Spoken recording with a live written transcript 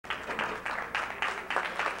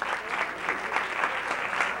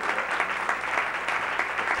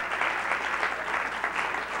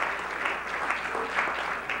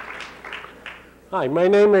Hi, my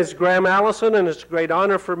name is Graham Allison, and it's a great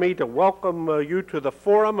honor for me to welcome you to the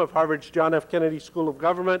Forum of Harvard's John F. Kennedy School of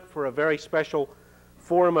Government for a very special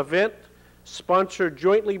Forum event sponsored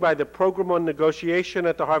jointly by the Program on Negotiation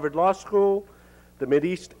at the Harvard Law School, the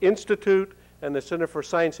Mideast Institute, and the Center for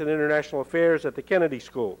Science and International Affairs at the Kennedy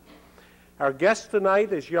School. Our guest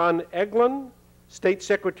tonight is Jan Egeland, State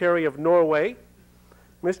Secretary of Norway.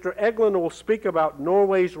 Mr. Egeland will speak about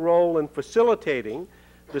Norway's role in facilitating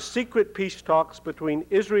the secret peace talks between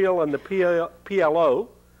Israel and the PLO,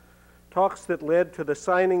 talks that led to the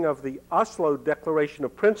signing of the Oslo Declaration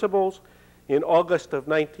of Principles in August of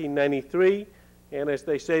 1993, and as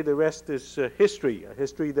they say, the rest is history, a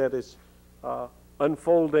history that is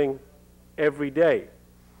unfolding every day.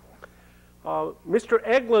 Mr.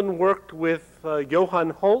 Egeland worked with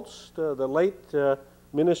Johan Holst, the late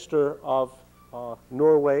Minister of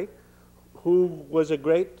Norway, who was a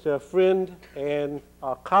great friend and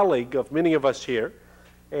colleague of many of us here,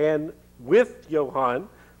 and with Johan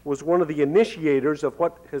was one of the initiators of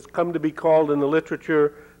what has come to be called in the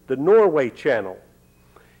literature the Norway Channel.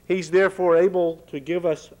 He's therefore able to give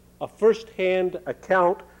us a first-hand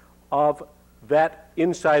account of that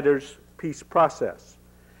insider's peace process.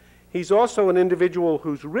 He's also an individual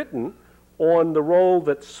who's written on the role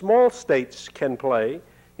that small states can play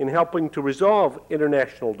in helping to resolve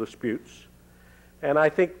international disputes. And I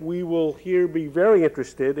think we will here be very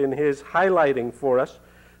interested in his highlighting for us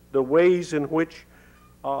the ways in which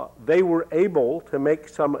they were able to make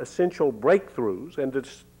some essential breakthroughs and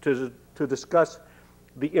to discuss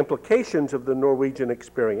the implications of the Norwegian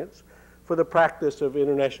experience for the practice of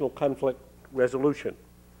international conflict resolution.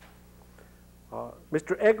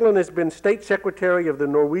 Mr. Egeland has been State Secretary of the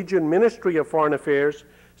Norwegian Ministry of Foreign Affairs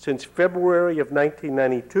since February of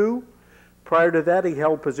 1992. Prior to that, he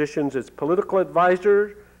held positions as political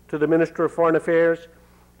advisor to the Minister of Foreign Affairs,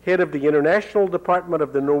 head of the International Department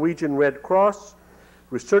of the Norwegian Red Cross,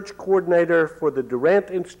 research coordinator for the Durant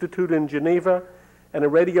Institute in Geneva, and a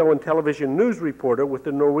radio and television news reporter with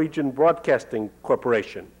the Norwegian Broadcasting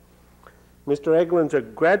Corporation. Mr. Egeland's a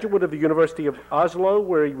graduate of the University of Oslo,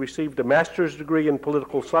 where he received a master's degree in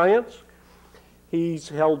political science. He's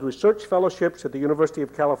held research fellowships at the University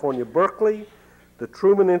of California, Berkeley, the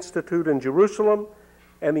Truman Institute in Jerusalem,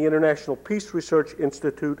 and the International Peace Research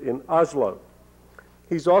Institute in Oslo.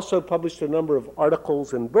 He's also published a number of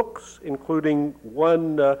articles and books, including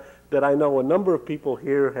one that I know a number of people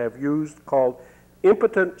here have used called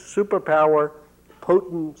Impotent Superpower,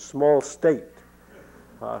 Potent Small State.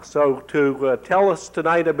 So to tell us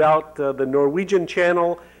tonight about the Norwegian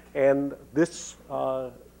Channel and this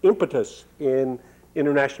impetus in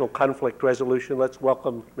international conflict resolution, let's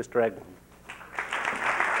welcome Mr. Egeland.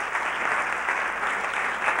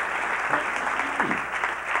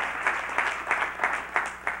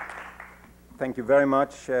 Thank you very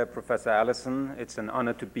much, Professor Allison. It's an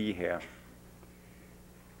honor to be here.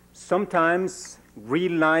 Sometimes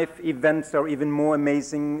real-life events are even more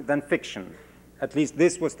amazing than fiction. At least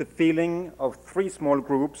this was the feeling of three small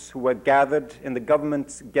groups who were gathered in the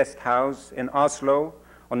government's guest house in Oslo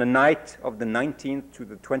on the night of the 19th to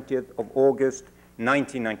the 20th of August,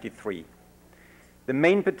 1993. The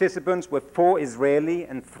main participants were 4 Israeli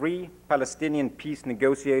and 3 Palestinian peace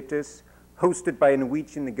negotiators, hosted by a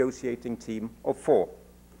Norwegian negotiating team of 4.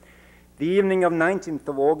 The evening of 19th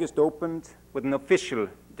of August opened with an official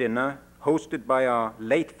dinner hosted by our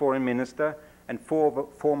late foreign minister and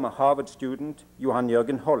former Harvard student, Johan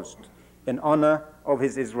Jørgen Holst, in honor of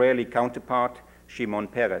his Israeli counterpart, Shimon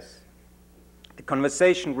Peres. The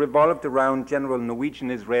conversation revolved around general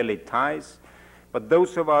Norwegian-Israeli ties, but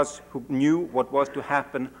those of us who knew what was to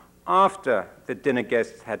happen after the dinner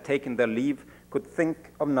guests had taken their leave could think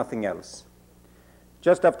of nothing else.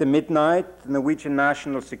 Just after midnight, the Norwegian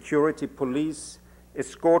National Security Police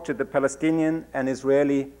escorted the Palestinian and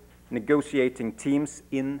Israeli negotiating teams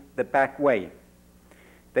in the back way.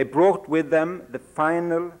 They brought with them the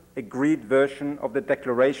final agreed version of the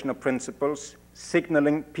Declaration of Principles,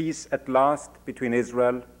 signaling peace at last between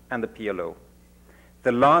Israel and the PLO.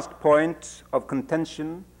 The last point of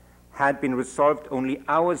contention had been resolved only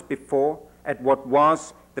hours before at what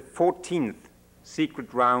was the 14th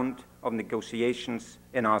secret round of negotiations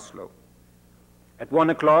in Oslo. At 1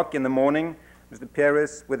 o'clock in the morning, Mr.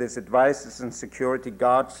 Peres, with his advisors and security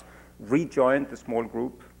guards, rejoined the small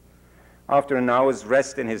group. After an hour's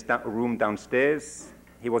rest in his room downstairs,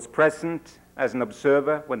 he was present as an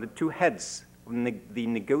observer when the 2 heads of the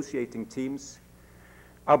negotiating teams,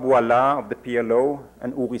 Abu Allah of the PLO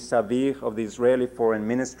and Uri Savir of the Israeli Foreign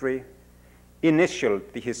Ministry, initialed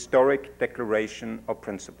the historic Declaration of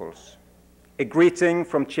Principles. A greeting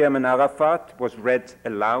from Chairman Arafat was read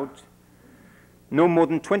aloud. No more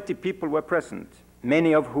than 20 people were present,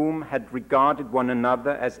 many of whom had regarded one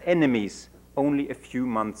another as enemies only a few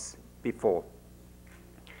months before.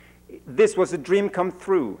 This was a dream come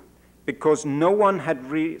true, because no one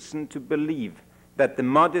had reason to believe that the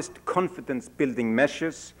modest confidence-building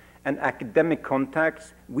measures and academic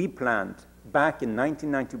contacts we planned back in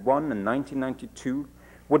 1991 and 1992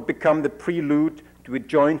 would become the prelude to a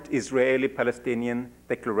joint Israeli-Palestinian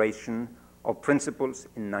Declaration of Principles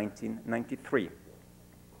in 1993.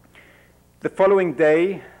 The following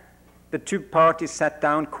day, the two parties sat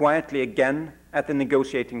down quietly again at the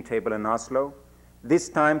negotiating table in Oslo, this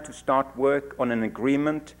time to start work on an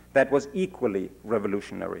agreement that was equally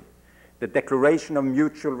revolutionary, the Declaration of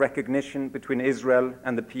Mutual Recognition between Israel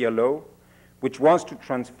and the PLO, which was to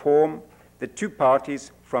transform the two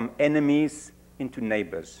parties from enemies into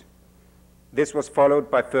neighbors. This was followed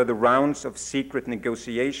by further rounds of secret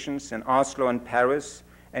negotiations in Oslo and Paris,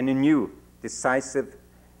 and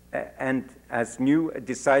as new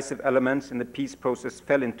decisive elements in the peace process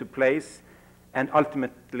fell into place and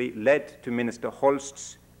ultimately led to Minister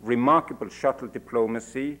Holst's remarkable shuttle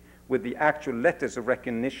diplomacy with the actual letters of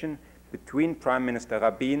recognition between Prime Minister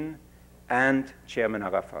Rabin and Chairman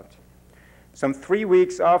Arafat. Some 3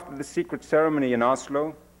 weeks after the secret ceremony in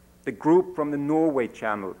Oslo, the group from the Norway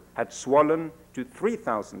Channel had swollen to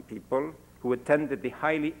 3,000 people who attended the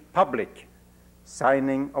highly public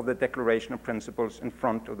signing of the Declaration of Principles in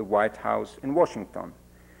front of the White House in Washington.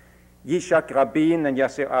 Yitzhak Rabin and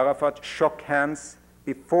Yasser Arafat shook hands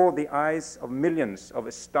before the eyes of millions of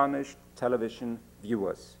astonished television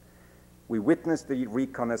viewers. We witnessed the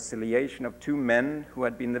reconciliation of two men who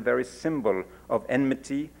had been the very symbol of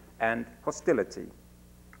enmity and hostility.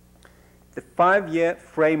 The 5-year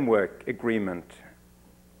framework agreement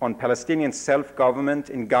on Palestinian self-government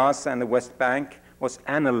in Gaza and the West Bank was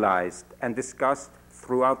analyzed and discussed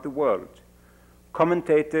throughout the world.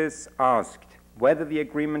 Commentators asked whether the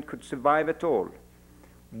agreement could survive at all.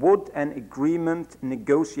 Would an agreement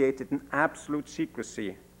negotiated in absolute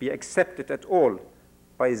secrecy be accepted at all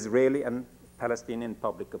by Israeli and Palestinian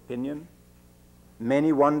public opinion?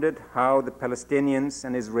 Many wondered how the Palestinians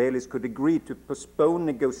and Israelis could agree to postpone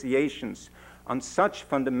negotiations on such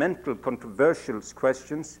fundamental controversial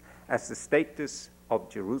questions as the status of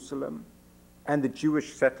Jerusalem and the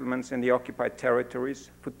Jewish settlements in the occupied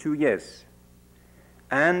territories for 2 years.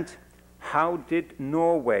 And how did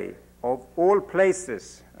Norway, of all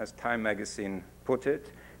places, as Time magazine put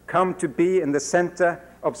it, come to be in the center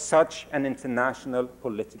of such an international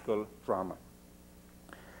political drama?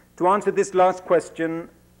 To answer this last question,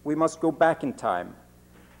 we must go back in time.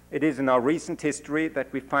 It is in our recent history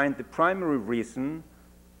that we find the primary reason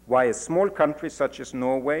why a small country such as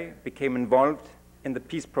Norway became involved in the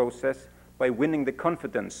peace process by winning the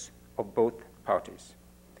confidence of both parties.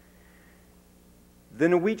 The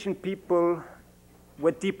Norwegian people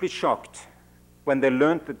were deeply shocked when they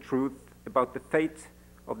learned the truth about the fate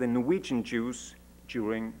of the Norwegian Jews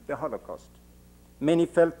during the Holocaust. Many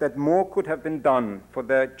felt that more could have been done for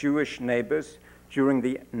their Jewish neighbors during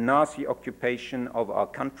the Nazi occupation of our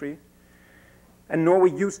country, and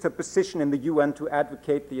Norway used her position in the UN to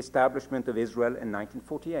advocate the establishment of Israel in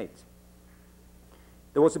 1948.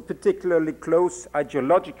 There was a particularly close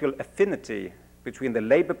ideological affinity between the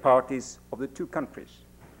labor parties of the two countries.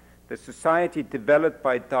 The society developed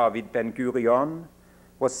by David Ben-Gurion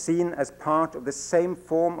was seen as part of the same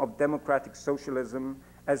form of democratic socialism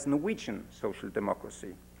as Norwegian social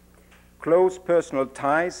democracy. Close personal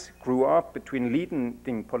ties grew up between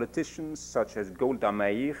leading politicians such as Golda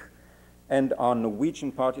Meir and our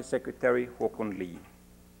Norwegian party secretary Håkon Lie.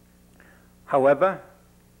 However,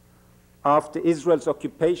 after Israel's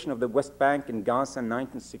occupation of the West Bank and Gaza in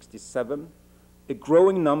 1967, a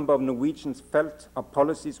growing number of Norwegians felt our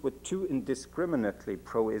policies were too indiscriminately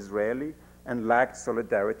pro-Israeli and lacked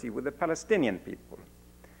solidarity with the Palestinian people.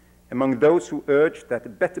 Among those who urged that a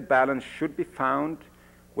better balance should be found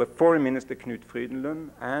were Foreign Minister Knut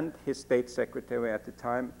Frydenlund and his state secretary at the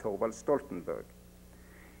time, Thorvald Stoltenberg.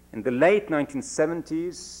 In the late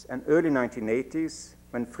 1970s and early 1980s,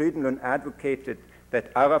 when Frydenlund advocated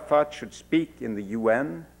that Arafat should speak in the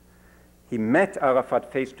UN, he met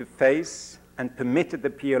Arafat face-to-face and permitted the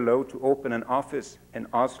PLO to open an office in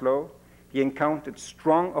Oslo. He encountered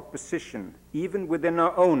strong opposition, even within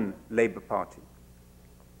our own Labour Party.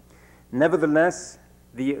 Nevertheless,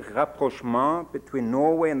 the rapprochement between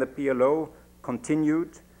Norway and the PLO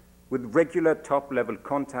continued with regular top-level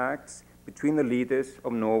contacts between the leaders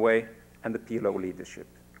of Norway and the PLO leadership.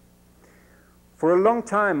 For a long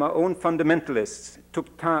time, our own fundamentalists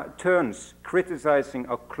took turns criticizing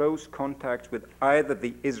our close contacts with either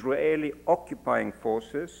the Israeli occupying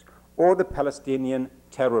forces or the Palestinian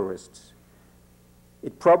terrorists.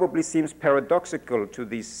 It probably seems paradoxical to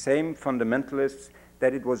these same fundamentalists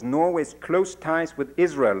that it was Norway's close ties with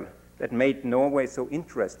Israel that made Norway so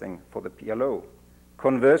interesting for the PLO.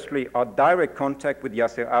 Conversely, our direct contact with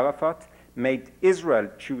Yasser Arafat made Israel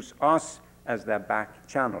choose us as their back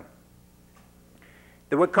channel.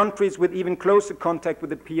 There were countries with even closer contact with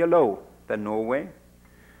the PLO than Norway,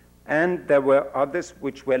 and there were others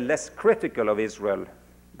which were less critical of Israel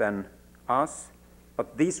than us,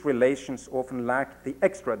 but these relations often lacked the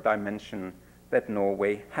extra dimension that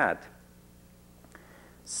Norway had.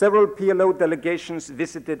 Several PLO delegations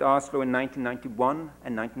visited Oslo in 1991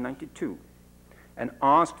 and 1992 and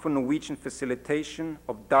asked for Norwegian facilitation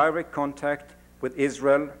of direct contact with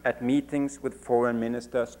Israel at meetings with Foreign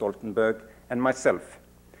Minister Stoltenberg and myself.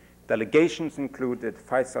 Delegations included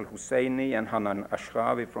Faisal Husseini and Hanan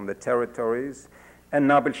Ashrawi from the territories, and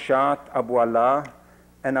Nabil Shat, Abu Allah,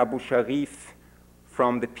 and Abu Sharif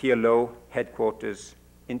from the PLO headquarters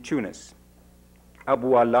in Tunis.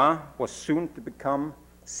 Abu Allah was soon to become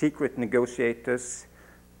secret negotiators,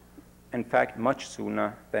 in fact, much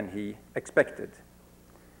sooner than he expected.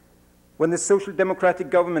 When the Social Democratic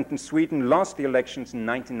government in Sweden lost the elections in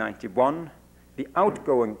 1991, the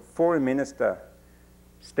outgoing foreign minister,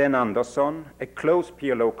 Sten Andersson, a close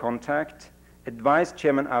PLO contact, advised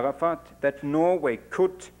Chairman Arafat that Norway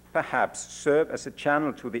could perhaps serve as a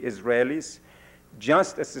channel to the Israelis,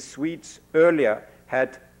 just as the Swedes earlier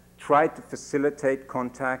had tried to facilitate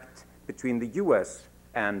contact between the US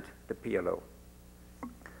and the PLO.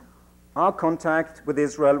 Our contact with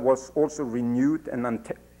Israel was also renewed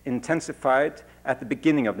and intensified at the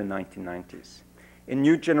beginning of the 1990s. A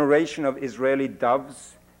new generation of Israeli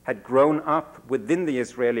doves had grown up within the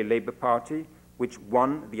Israeli Labour Party, which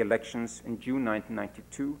won the elections in June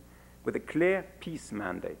 1992 with a clear peace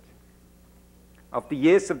mandate. After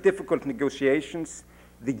years of difficult negotiations,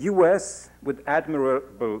 the US, with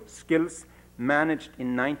admirable skills, managed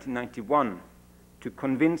in 1991 to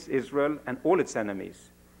convince Israel and all its enemies,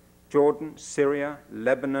 Jordan, Syria,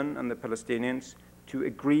 Lebanon, and the Palestinians, to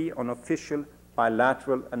agree on official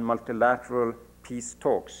bilateral and multilateral peace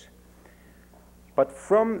talks. But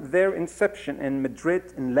from their inception in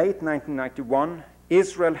Madrid in late 1991,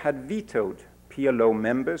 Israel had vetoed PLO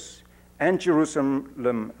members and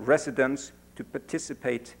Jerusalem residents to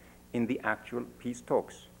participate in the actual peace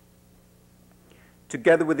talks.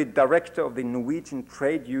 Together with the director of the Norwegian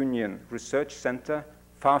Trade Union Research Center,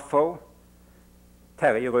 FAFO,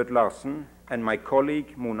 Terje Rød-Larsen, and my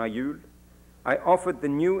colleague Mona Juul, I offered the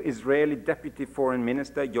new Israeli Deputy Foreign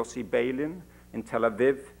Minister Yossi Beilin in Tel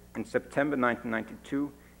Aviv in September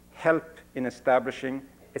 1992 help in establishing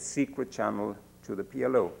a secret channel to the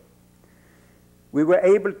PLO. We were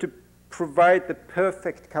able to provide the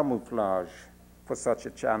perfect camouflage for such a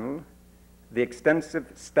channel, the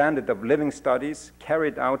extensive standard of living studies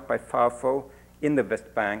carried out by FAFO in the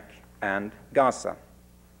West Bank and Gaza.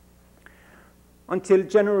 Until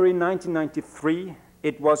January 1993,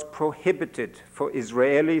 it was prohibited for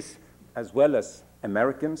Israelis, as well as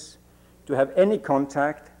Americans, to have any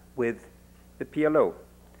contact with the PLO.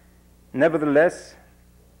 Nevertheless,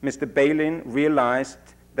 Mr. Beilin realized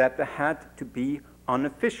that there had to be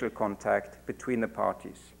unofficial contact between the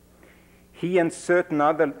parties. He and certain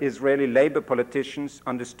other Israeli labor politicians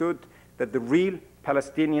understood that the real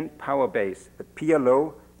Palestinian power base, the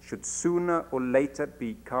PLO, should sooner or later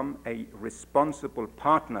become a responsible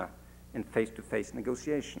partner in face-to-face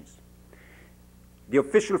negotiations. The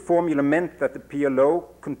official formula meant that the PLO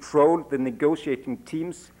controlled the negotiating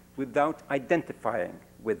teams without identifying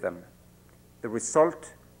with them. The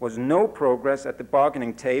result was no progress at the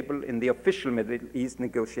bargaining table in the official Middle East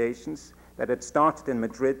negotiations that had started in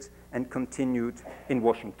Madrid and continued in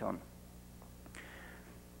Washington.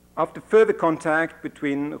 After further contact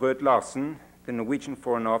between Rød-Larsen, the Norwegian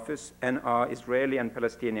Foreign Office, and our Israeli and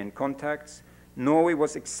Palestinian contacts, Norway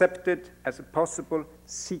was accepted as a possible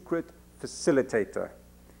secret facilitator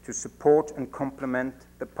to support and complement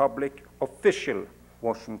the public official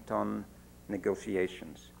Washington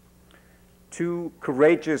negotiations. Two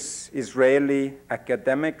courageous Israeli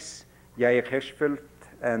academics, Yair Hirschfeld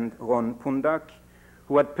and Ron Pundak,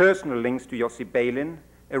 who had personal links to Yossi Beilin,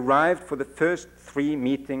 arrived for the first 3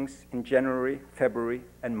 meetings in January, February,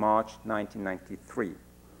 and March 1993.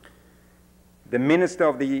 The Minister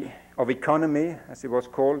of Economy, as he was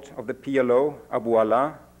called, of the PLO, Abu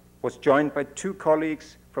Allah, was joined by 2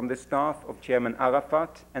 colleagues from the staff of Chairman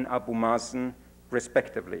Arafat and Abu Mazen,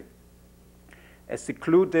 respectively. A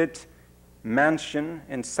secluded mansion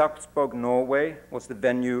in Sarpsborg, Norway, was the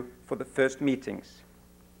venue for the first meetings.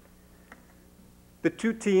 The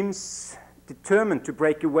 2 teams determined to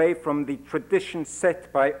break away from the tradition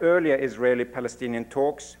set by earlier Israeli-Palestinian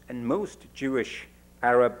talks and most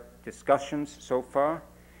Jewish-Arab discussions so far,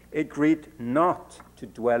 agreed not to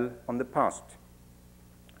dwell on the past.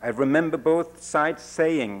 I remember both sides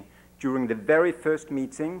saying during the very first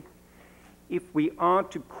meeting, if we are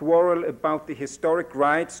to quarrel about the historic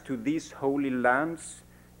rights to these holy lands,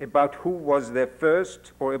 about who was there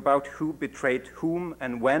first or about who betrayed whom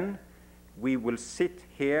and when, we will sit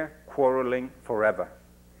here quarreling forever.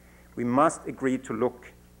 We must agree to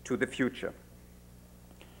look to the future.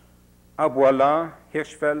 Abu Allah,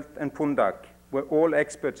 Hirschfeld, and Pundak were all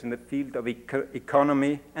experts in the field of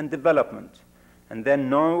economy and development, and their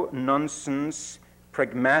no-nonsense,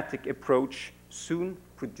 pragmatic approach soon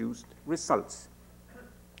produced results.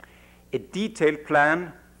 A detailed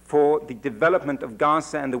plan for the development of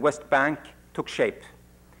Gaza and the West Bank took shape,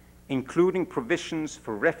 including provisions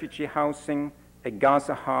for refugee housing, a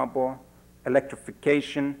Gaza harbor,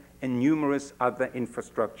 electrification, and numerous other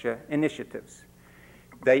infrastructure initiatives.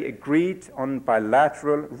 They agreed on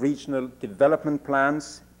bilateral regional development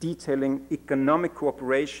plans detailing economic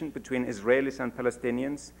cooperation between Israelis and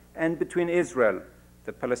Palestinians and between Israel,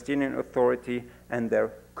 the Palestinian Authority, and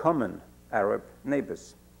their common Arab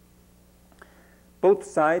neighbors. Both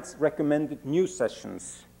sides recommended new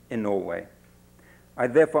sessions in Norway. I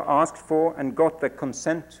therefore asked for and got the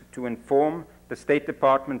consent to inform the State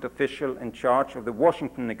Department official in charge of the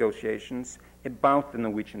Washington negotiations about the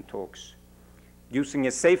Norwegian talks. Using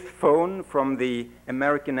a safe phone from the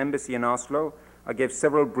American Embassy in Oslo, I gave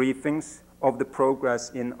several briefings of the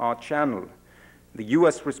progress in our channel. The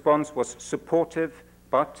US response was supportive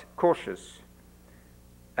but cautious.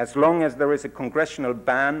 As long as there is a congressional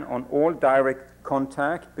ban on all direct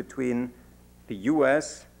contact between the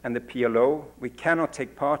US and the PLO, we cannot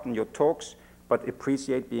take part in your talks, but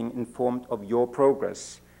appreciate being informed of your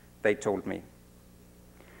progress, they told me.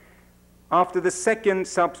 After the second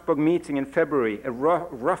Sarpsborg meeting in February, a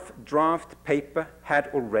rough draft paper had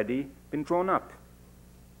already been drawn up.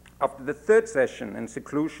 After the third session in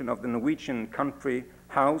seclusion of the Norwegian country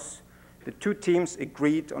house, the two teams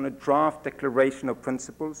agreed on a draft declaration of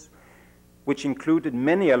principles, which included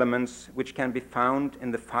many elements which can be found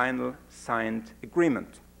in the final signed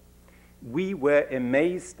agreement. We were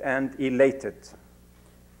amazed and elated.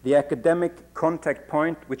 The academic contact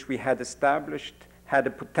point which we had established had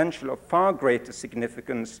a potential of far greater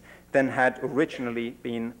significance than had originally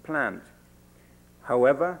been planned.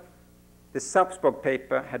 However, the Sarpsborg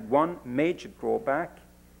paper had one major drawback.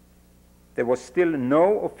 There was still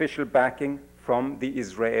no official backing from the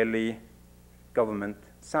Israeli government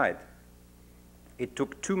side. It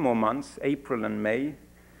took 2 more months, April and May,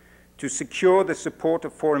 to secure the support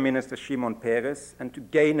of Foreign Minister Shimon Peres and to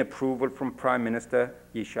gain approval from Prime Minister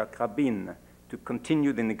Yitzhak Rabin to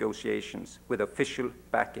continue the negotiations with official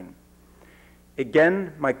backing.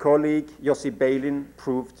 Again, my colleague Yossi Beilin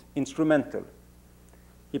proved instrumental.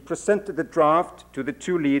 He presented the draft to the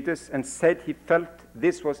two leaders and said he felt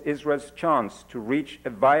this was Israel's chance to reach a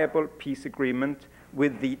viable peace agreement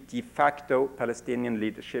with the de facto Palestinian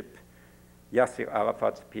leadership, Yasser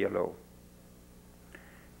Arafat's PLO.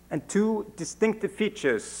 And two distinctive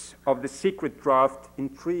features of the secret draft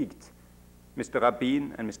intrigued Mr.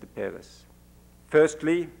 Rabin and Mr. Peres.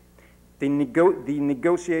 Firstly, the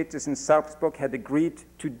negotiators in Sarpsborg had agreed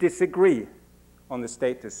to disagree on the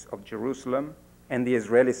status of Jerusalem and the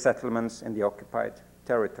Israeli settlements in the occupied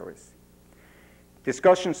territories.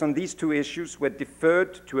 Discussions on these two issues were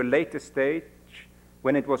deferred to a later stage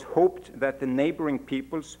when it was hoped that the neighboring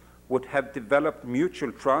peoples would have developed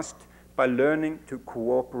mutual trust by learning to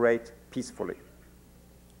cooperate peacefully.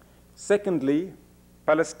 Secondly,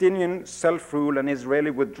 Palestinian self-rule and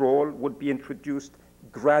Israeli withdrawal would be introduced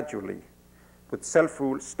gradually, with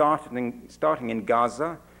self-rule starting in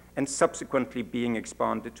Gaza and subsequently being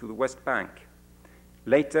expanded to the West Bank.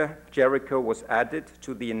 Later, Jericho was added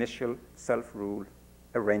to the initial self-rule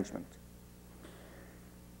arrangement.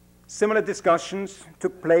 Similar discussions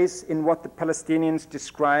took place in what the Palestinians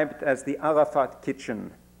described as the Arafat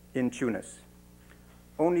kitchen in Tunis.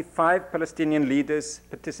 Only 5 Palestinian leaders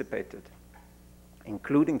participated,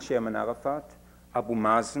 including Chairman Arafat, Abu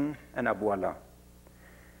Mazen, and Abu Allah.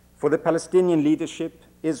 For the Palestinian leadership,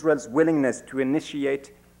 Israel's willingness to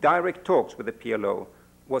initiate direct talks with the PLO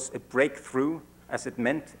was a breakthrough, as it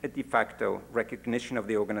meant a de facto recognition of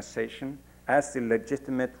the organization as the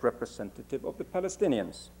legitimate representative of the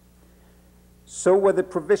Palestinians. So were the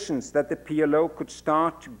provisions that the PLO could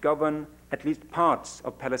start to govern at least parts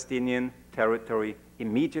of Palestinian territory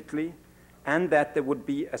immediately, and that there would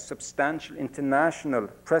be a substantial international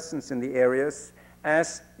presence in the areas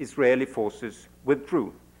as Israeli forces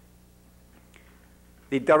withdrew.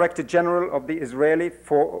 The Director General of the Israeli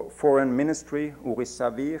Foreign Ministry, Uri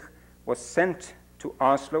Savir, was sent to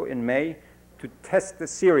Oslo in May to test the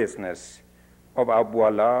seriousness of Abu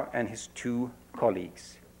Ala and his two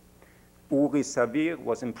colleagues. Uri Savir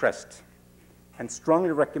was impressed and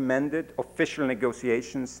strongly recommended official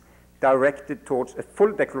negotiations directed towards a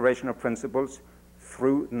full declaration of principles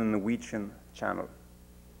through the Norwegian channel.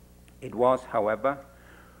 It was, however,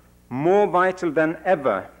 more vital than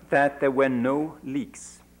ever that there were no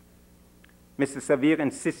leaks. Mr. Savir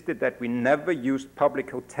insisted that we never used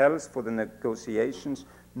public hotels for the negotiations,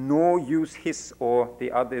 nor use his or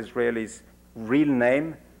the other Israelis' real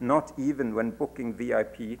name, not even when booking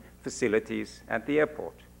VIP facilities at the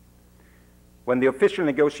airport. When the official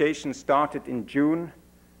negotiations started in June,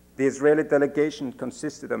 the Israeli delegation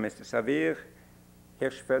consisted of Mr. Savir,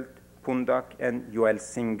 Hirschfeld, Pundak, and Yoel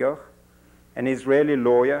Singer, an Israeli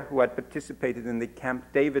lawyer who had participated in the Camp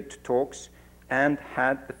David talks and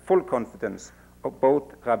had the full confidence of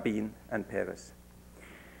both Rabin and Peres.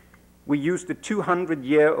 We used a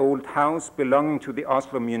 200-year-old house belonging to the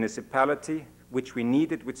Oslo municipality, which we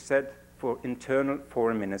needed, which said, for internal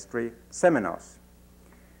foreign ministry seminars.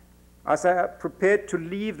 As I prepared to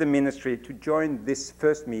leave the ministry to join this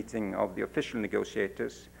first meeting of the official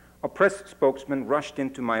negotiators, a press spokesman rushed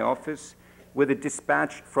into my office with a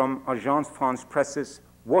dispatch from Agence France-Presse's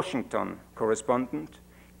Washington correspondent,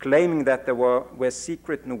 claiming that there were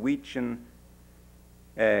secret Norwegian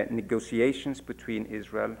negotiations between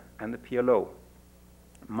Israel and the PLO.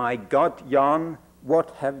 "My God, Jan,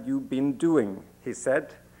 what have you been doing?" he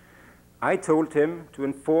said. I told him to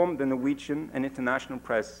inform the Norwegian and international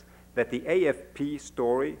press that the AFP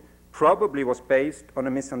story probably was based on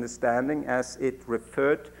a misunderstanding, as it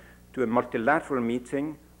referred to a multilateral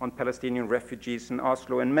meeting on Palestinian refugees in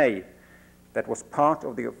Oslo in May that was part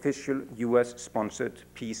of the official US-sponsored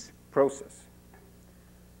peace process.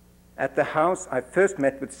 At the House, I first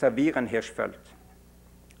met with Savir and Hirschfeld.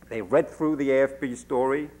 They read through the AFP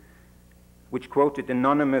story, which quoted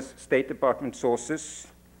anonymous State Department sources,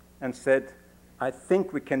 and said, "I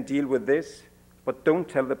think we can deal with this, but don't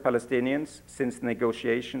tell the Palestinians, since the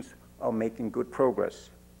negotiations are making good progress."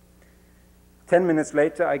 10 minutes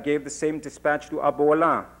later, I gave the same dispatch to Abu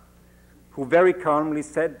Ala, who very calmly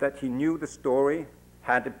said that he knew the story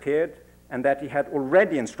had appeared and that he had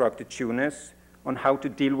already instructed Tunis on how to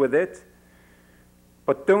deal with it.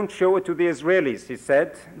 "But don't show it to the Israelis," he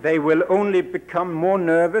said. "They will only become more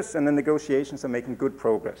nervous, and the negotiations are making good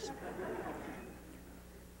progress."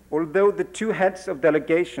 Although the two heads of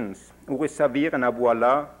delegations, Uri Savir and Abu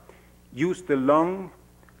Ala, used the long,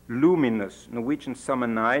 luminous Norwegian summer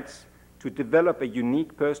nights to develop a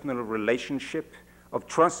unique personal relationship of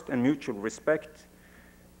trust and mutual respect,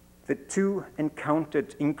 the two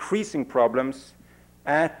encountered increasing problems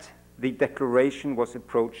as the declaration was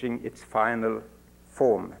approaching its final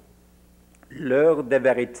form. L'heure de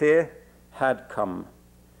vérité had come.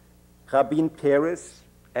 Rabin, Peres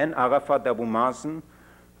and Arafat Abu Mazen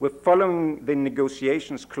were following the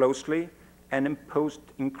negotiations closely and imposed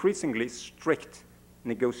increasingly strict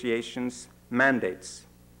negotiations mandates.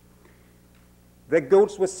 Their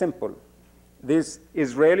goals were simple. The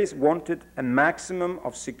Israelis wanted a maximum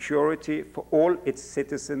of security for all its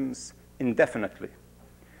citizens indefinitely.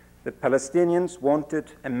 The Palestinians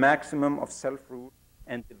wanted a maximum of self-rule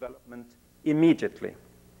and development immediately.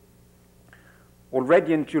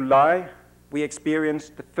 Already in July, we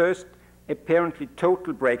experienced the first apparently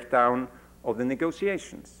total breakdown of the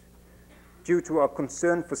negotiations. Due to our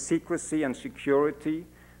concern for secrecy and security,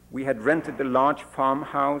 we had rented a large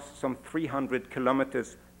farmhouse some 300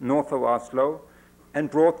 kilometers north of Oslo and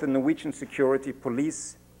brought the Norwegian security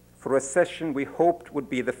police for a session we hoped would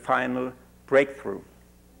be the final breakthrough.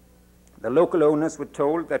 The local owners were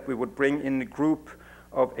told that we would bring in a group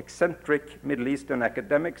of eccentric Middle Eastern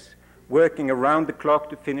academics working around the clock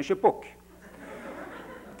to finish a book.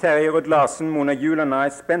 Terje Rød-Larsen, Mona Juel, and I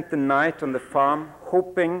spent the night on the farm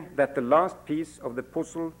hoping that the last piece of the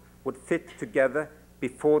puzzle would fit together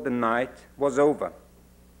before the night was over.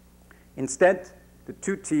 Instead, the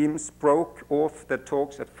two teams broke off their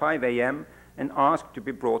talks at 5 a.m. and asked to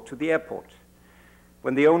be brought to the airport.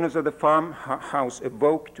 When the owners of the farmhouse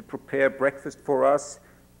awoke to prepare breakfast for us,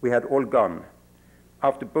 we had all gone.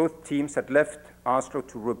 After both teams had left Oslo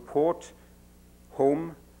to report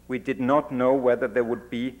home, we did not know whether there would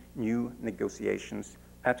be new negotiations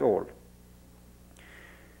at all.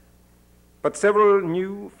 But several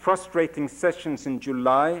new frustrating sessions in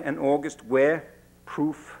July and August were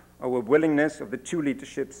proof of a willingness of the two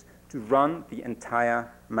leaderships to run the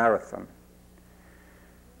entire marathon.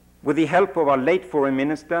 With the help of our late foreign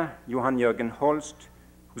minister, Johan Jørgen Holst,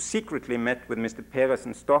 who secretly met with Mr. Peres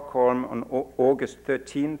in Stockholm on August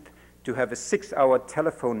 13th to have a 6-hour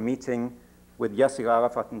telephone meeting with Yasser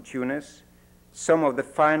Arafat in Tunis, some of the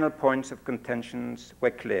final points of contentions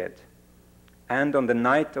were cleared. And on the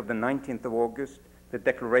night of the 19th of August, the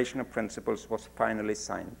Declaration of Principles was finally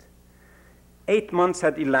signed. 8 months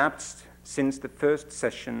had elapsed since the first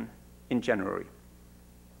session in January.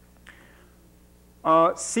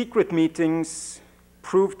 Our secret meetings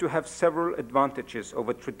proved to have several advantages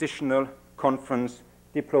over traditional conference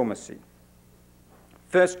diplomacy.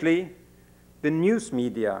 Firstly, the news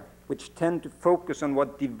media, which tend to focus on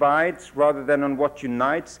what divides rather than on what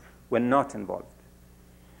unites, were not involved.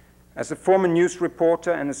 As a former news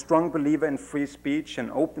reporter and a strong believer in free speech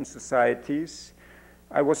and open societies,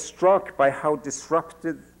 I was struck by how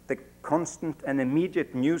disrupted the constant and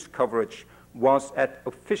immediate news coverage was at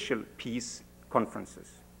official peace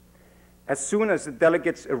conferences. As soon as the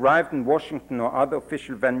delegates arrived in Washington or other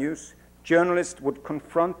official venues, journalists would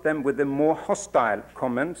confront them with the more hostile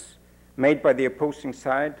comments made by the opposing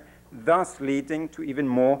side, thus leading to even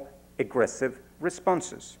more aggressive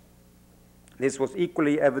responses. This was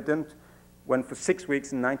equally evident when for 6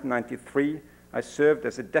 weeks in 1993, I served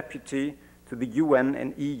as a deputy to the UN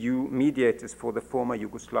and EU mediators for the former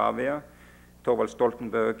Yugoslavia, Thorvald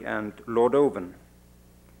Stoltenberg and Lord Owen.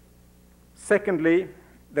 Secondly,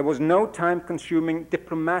 there was no time-consuming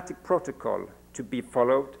diplomatic protocol to be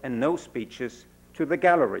followed and no speeches to the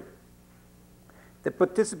gallery. The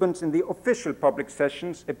participants in the official public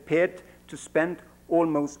sessions appeared to spend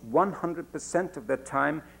almost 100% of their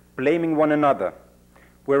time blaming one another,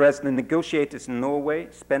 whereas the negotiators in Norway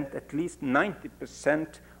spent at least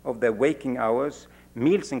 90% of their waking hours,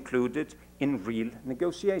 meals included, in real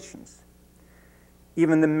negotiations.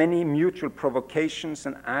 Even the many mutual provocations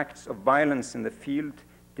and acts of violence in the field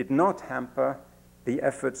did not hamper the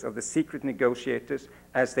efforts of the secret negotiators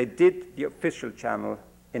as they did the official channel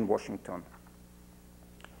in Washington.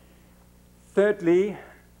 Thirdly,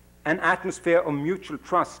 an atmosphere of mutual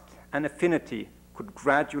trust and affinity could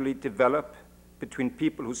gradually develop between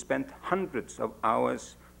people who spent hundreds of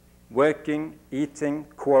hours working, eating,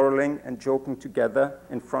 quarreling, and joking together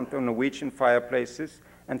in front of Norwegian fireplaces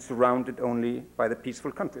and surrounded only by the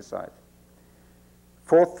peaceful countryside.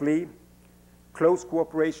 Fourthly, close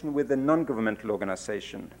cooperation with the non-governmental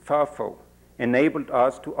organization, FAFO, enabled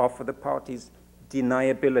us to offer the parties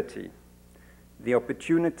deniability, the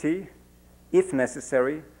opportunity, if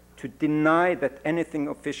necessary, to deny that anything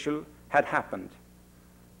official had happened.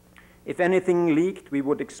 If anything leaked, we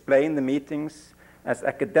would explain the meetings as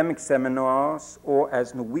academic seminars or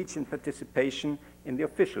as Norwegian participation in the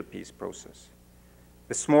official peace process.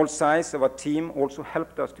 The small size of our team also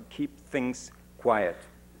helped us to keep things quiet.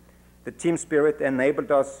 The team spirit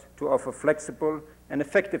enabled us to offer flexible and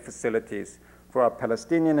effective facilities for our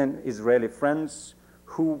Palestinian and Israeli friends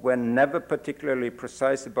who were never particularly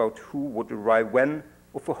precise about who would arrive when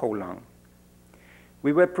or for how long.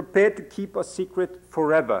 We were prepared to keep our secret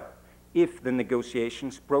forever if the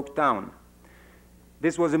negotiations broke down.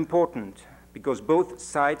 This was important because both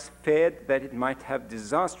sides feared that it might have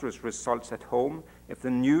disastrous results at home if the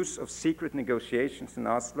news of secret negotiations in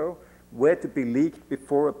Oslo were to be leaked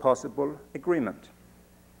before a possible agreement.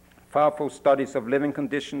 FAFO studies of living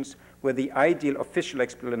conditions were the ideal official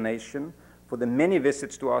explanation for the many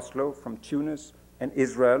visits to Oslo from Tunis and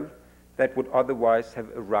Israel that would otherwise have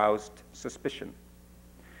aroused suspicion.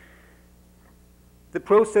 The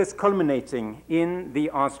process culminating in the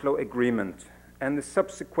Oslo Agreement and the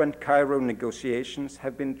subsequent Cairo negotiations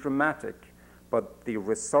have been dramatic, but the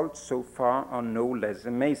results so far are no less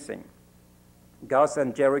amazing. Gaza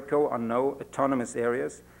and Jericho are now autonomous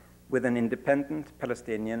areas with an independent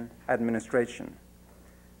Palestinian administration.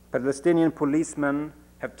 Palestinian policemen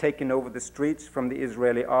have taken over the streets from the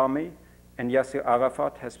Israeli army, and Yasser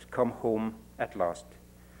Arafat has come home at last.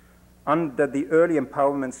 Under the early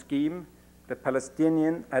empowerment scheme, the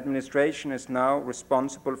Palestinian administration is now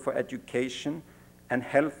responsible for education and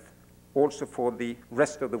health, also for the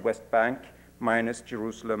rest of the West Bank, minus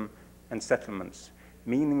Jerusalem and settlements,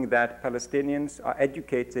 meaning that Palestinians are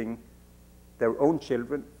educating their own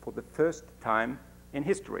children for the first time in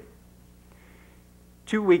history.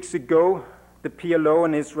 2 weeks ago, the PLO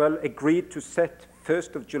and Israel agreed to set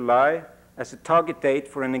 1st of July as a target date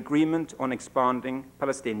for an agreement on expanding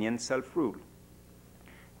Palestinian self-rule.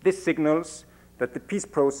 This signals that the peace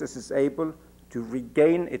process is able to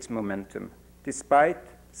regain its momentum despite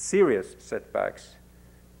serious setbacks,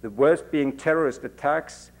 the worst being terrorist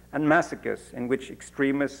attacks and massacres in which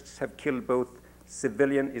extremists have killed both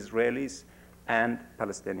civilian Israelis and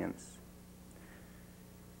Palestinians.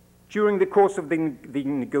 During the course of the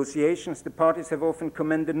negotiations, the parties have often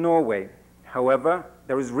commended Norway. However,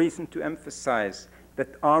 there is reason to emphasize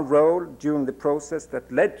that our role during the process that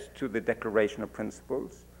led to the Declaration of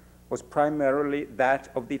Principles was primarily that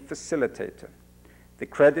of the facilitator. The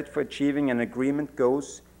credit for achieving an agreement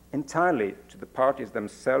goes entirely to the parties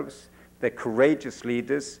themselves, their courageous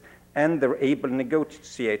leaders, and their able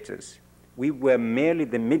negotiators. We were merely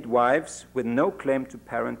the midwives with no claim to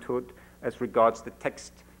parenthood as regards the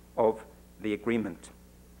text of the agreement.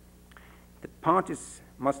 The parties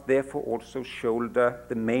must therefore also shoulder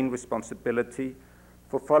the main responsibility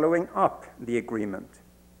for following up the agreement.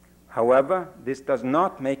 However, this does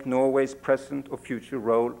not make Norway's present or future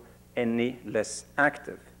role any less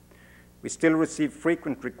active. We still receive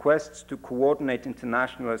frequent requests to coordinate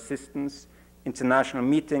international assistance, international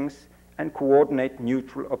meetings, and coordinate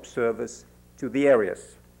neutral observers to the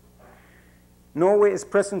areas. Norway is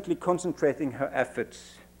presently concentrating her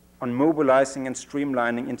efforts on mobilizing and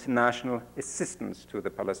streamlining international assistance to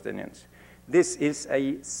the Palestinians. This is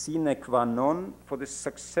a sine qua non for the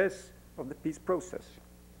success of the peace process.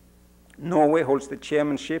 Norway holds the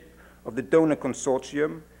chairmanship of the donor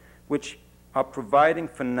consortium, which are providing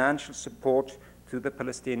financial support to the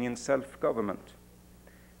Palestinian self-government.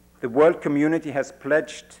 The world community has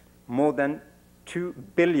pledged more than $2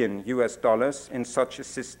 billion in such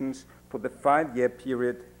assistance for the 5-year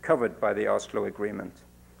period covered by the Oslo Agreement.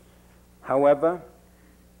 However,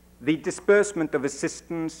 the disbursement of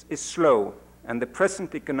assistance is slow, and the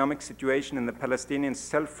present economic situation in the Palestinian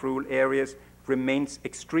self-rule areas remains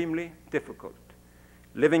extremely difficult.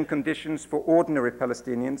 Living conditions for ordinary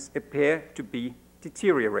Palestinians appear to be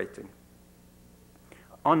deteriorating.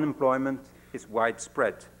 Unemployment is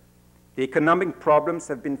widespread. The economic problems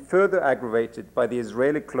have been further aggravated by the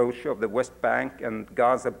Israeli closure of the West Bank and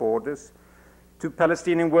Gaza borders to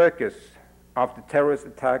Palestinian workers after terrorist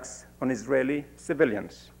attacks on Israeli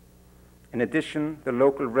civilians. In addition, the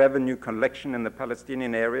local revenue collection in the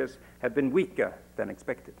Palestinian areas have been weaker than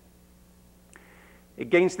expected.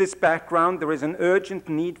 Against this background, there is an urgent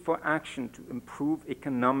need for action to improve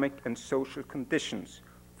economic and social conditions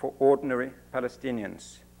for ordinary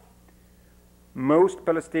Palestinians. Most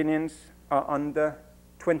Palestinians are under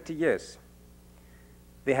 20 years.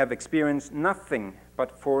 They have experienced nothing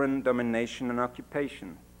but foreign domination and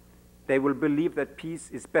occupation. They will believe that peace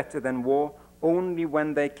is better than war only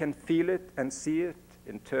when they can feel it and see it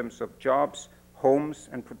in terms of jobs, homes,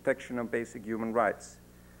 and protection of basic human rights.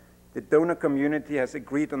 The donor community has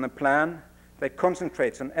agreed on a plan that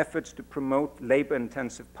concentrates on efforts to promote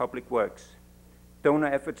labor-intensive public works. Donor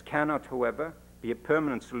efforts cannot, however, be a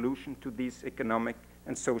permanent solution to these economic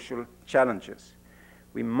and social challenges.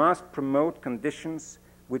 We must promote conditions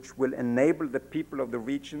which will enable the people of the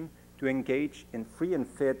region to engage in free and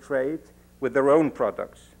fair trade with their own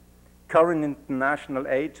products. Current international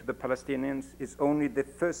aid to the Palestinians is only the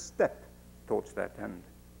first step towards that end.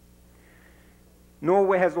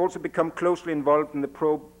 Norway has also become closely involved in the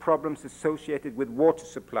problems associated with water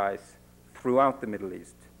supplies throughout the Middle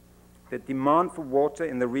East. The demand for water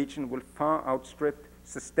in the region will far outstrip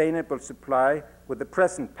sustainable supply with the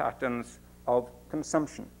present patterns of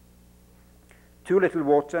consumption. Too little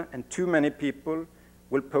water and too many people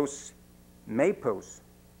may pose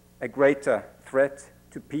a greater threat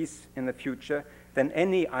to peace in the future than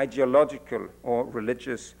any ideological or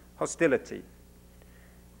religious hostility.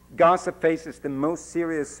 Gaza faces the most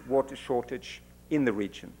serious water shortage in the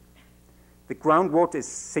region. The groundwater is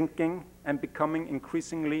sinking and becoming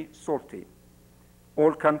increasingly salty.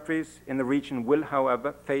 All countries in the region will,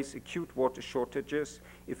 however, face acute water shortages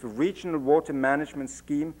if a regional water management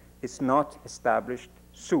scheme is not established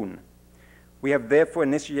soon. We have therefore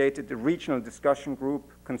initiated a regional discussion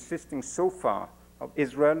group consisting so far of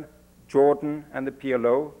Israel, Jordan, and the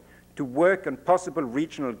PLO to work on possible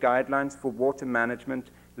regional guidelines for water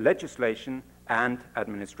management, legislation, and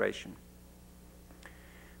administration.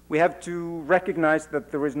 We have to recognize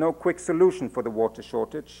that there is no quick solution for the water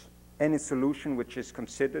shortage. Any solution which is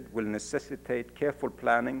considered will necessitate careful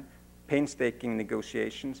planning, painstaking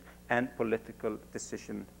negotiations, and political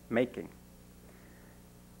decision-making.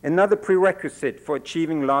 Another prerequisite for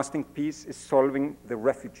achieving lasting peace is solving the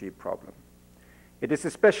refugee problem. It is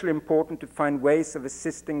especially important to find ways of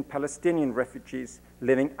assisting Palestinian refugees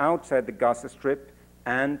living outside the Gaza Strip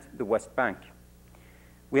and the West Bank.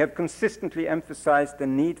 We have consistently emphasized the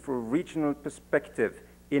need for a regional perspective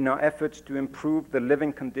in our efforts to improve the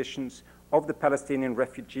living conditions of the Palestinian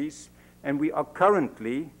refugees, and we are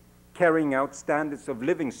currently carrying out standards of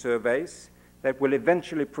living surveys that will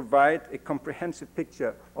eventually provide a comprehensive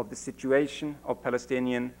picture of the situation of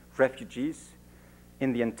Palestinian refugees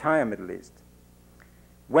in the entire Middle East.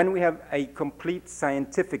 When we have a complete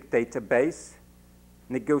scientific database,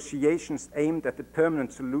 negotiations aimed at the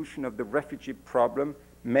permanent solution of the refugee problem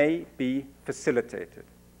may be facilitated.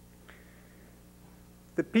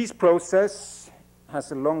 The peace process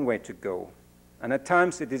has a long way to go, and at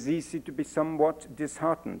times it is easy to be somewhat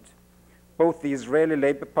disheartened. Both the Israeli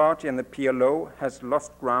Labour Party and the PLO has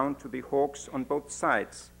lost ground to the hawks on both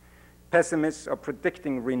sides. Pessimists are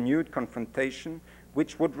predicting renewed confrontation,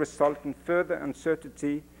 which would result in further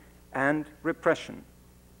uncertainty and repression.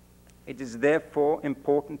 It is therefore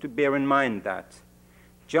important to bear in mind that,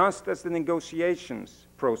 just as the negotiations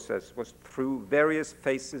process was through various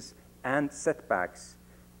phases and setbacks,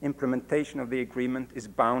 implementation of the agreement is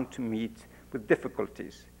bound to meet with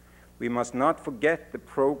difficulties. We must not forget that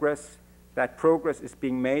progress is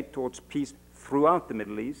being made towards peace throughout the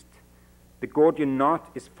Middle East. The Gordian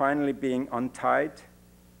knot is finally being untied.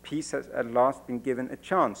 Peace has at last been given a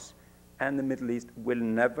chance, and the Middle East will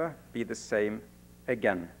never be the same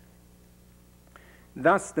again.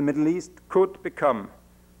 Thus, the Middle East could become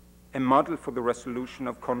a model for the resolution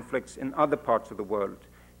of conflicts in other parts of the world,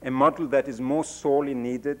 a model that is more sorely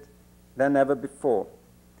needed than ever before.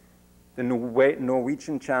 The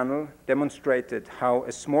Norwegian Channel demonstrated how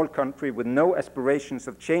a small country with no aspirations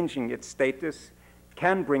of changing its status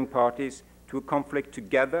can bring parties to a conflict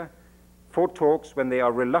together for talks when they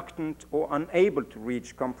are reluctant or unable to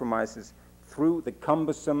reach compromises through the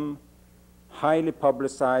cumbersome, highly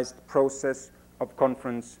publicized process of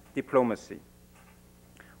conference diplomacy.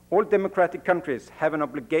 All democratic countries have an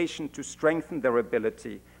obligation to strengthen their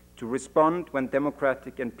ability to respond when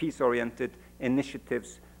democratic and peace-oriented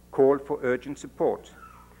initiatives call for urgent support.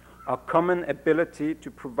 Our common ability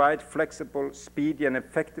to provide flexible, speedy, and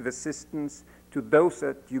effective assistance to those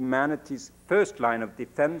at humanity's first line of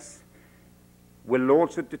defense will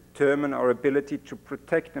also determine our ability to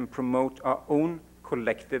protect and promote our own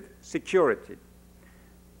collective security.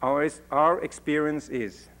 Our experience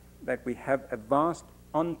is that we have a vast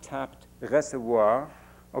untapped reservoir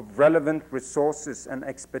of relevant resources and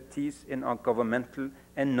expertise in our governmental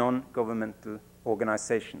and non-governmental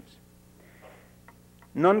organizations.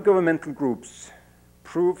 Non-governmental groups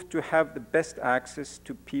prove to have the best access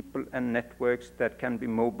to people and networks that can be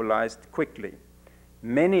mobilized quickly.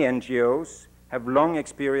 Many NGOs have long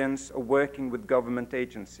experience of working with government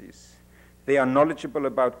agencies. They are knowledgeable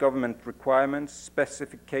about government requirements,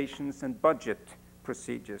 specifications, and budget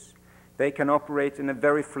procedures. They can operate in a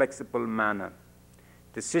very flexible manner.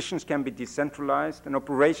 Decisions can be decentralized, and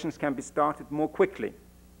operations can be started more quickly.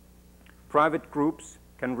 Private groups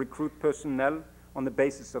can recruit personnel on the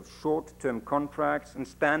basis of short-term contracts and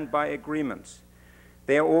standby agreements.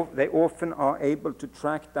 They often are able to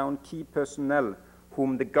track down key personnel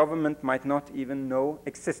whom the government might not even know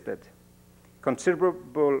existed.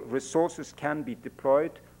 Considerable resources can be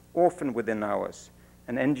deployed, often within hours,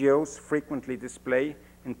 and NGOs frequently display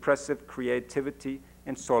impressive creativity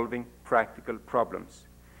in solving practical problems.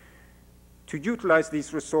 To utilize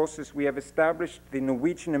these resources, we have established the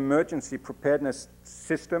Norwegian Emergency Preparedness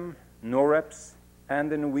System, NOREPS, and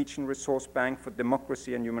the Norwegian Resource Bank for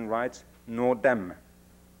Democracy and Human Rights, NORDEM.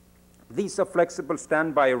 These are flexible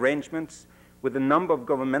standby arrangements with a number of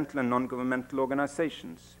governmental and non-governmental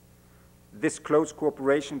organizations. This close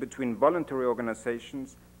cooperation between voluntary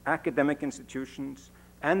organizations, academic institutions,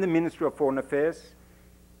 and the Ministry of Foreign Affairs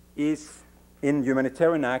is in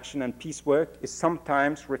humanitarian action and peace work is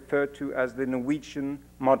sometimes referred to as the Norwegian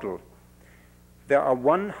model. There are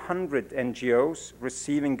 100 NGOs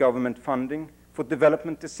receiving government funding for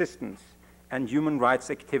development assistance and human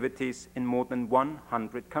rights activities in more than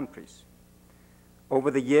 100 countries. Over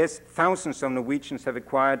the years, thousands of Norwegians have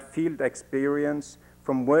acquired field experience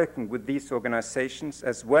from working with these organizations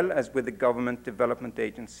as well as with the government development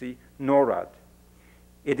agency, NORAD.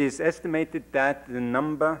 It is estimated that the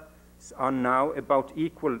numbers are now about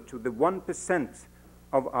equal to the 1%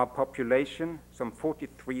 of our population, some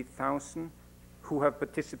 43,000, who have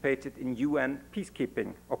participated in UN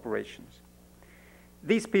peacekeeping operations.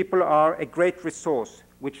 These people are a great resource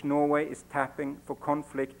which Norway is tapping for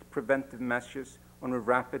conflict preventive measures on a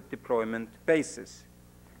rapid deployment basis.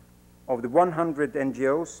 Of the 100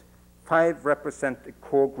 NGOs, 5 represent a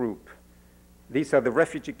core group. These are the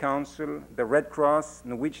Refugee Council, the Red Cross,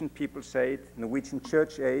 Norwegian People's Aid, Norwegian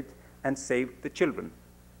Church Aid, and Save the Children.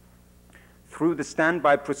 Through the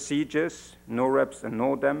standby procedures, NOREPS and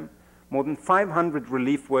NORDEM, more than 500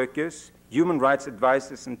 relief workers, human rights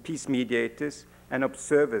advisors, and peace mediators and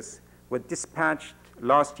observers were dispatched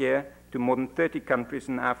last year to more than 30 countries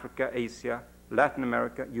in Africa, Asia, Latin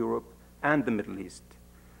America, Europe, and the Middle East,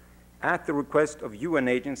 at the request of UN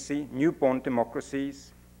agency, newborn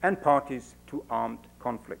democracies, and parties to armed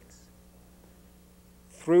conflicts.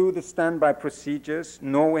 Through the standby procedures,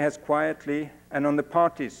 Norway has quietly and on the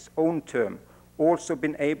parties' own term also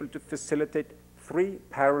been able to facilitate 3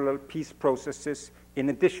 parallel peace processes in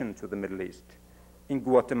addition to the Middle East, in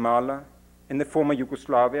Guatemala, in the former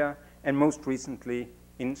Yugoslavia, and most recently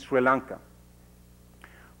in Sri Lanka.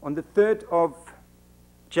 On the 3rd of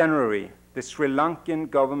January, the Sri Lankan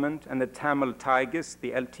government and the Tamil Tigers,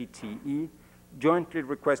 the LTTE, jointly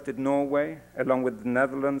requested Norway, along with the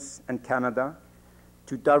Netherlands and Canada,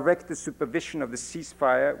 to direct the supervision of the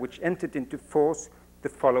ceasefire, which entered into force the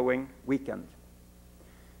following weekend.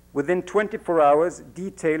 Within 24 hours,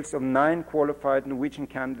 details of 9 qualified Norwegian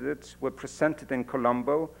candidates were presented in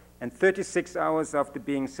Colombo, and 36 hours after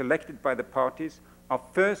being selected by the parties, our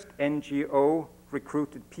first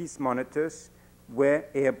NGO-recruited peace monitors were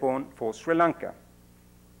airborne for Sri Lanka.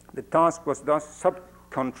 The task was thus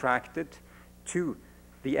subcontracted to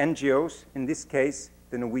the NGOs, in this case,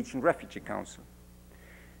 the Norwegian Refugee Council.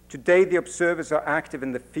 Today, the observers are active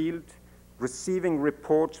in the field, receiving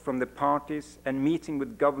reports from the parties and meeting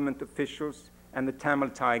with government officials and the Tamil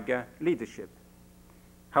Tiger leadership.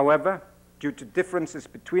 However, due to differences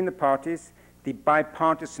between the parties, the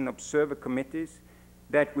bipartisan observer committees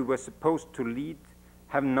that we were supposed to lead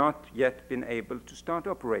have not yet been able to start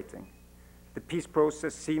operating. The peace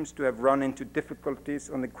process seems to have run into difficulties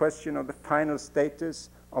on the question of the final status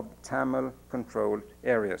of the Tamil-controlled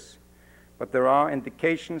areas. But there are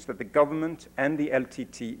indications that the government and the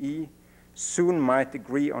LTTE soon might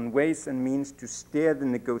agree on ways and means to steer the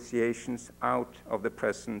negotiations out of the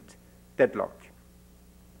present deadlock.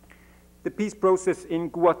 The peace process in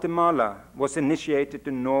Guatemala was initiated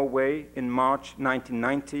in Norway in March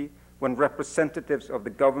 1990 when representatives of the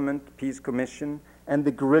Government Peace Commission and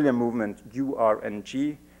the guerrilla movement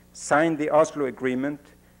URNG signed the Oslo Agreement,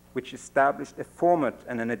 which established a format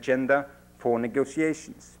and an agenda for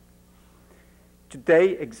negotiations.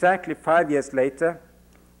 Today, exactly 5 years later,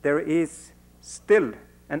 there is still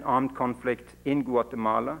an armed conflict in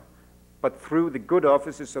Guatemala, but through the good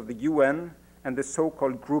offices of the UN and the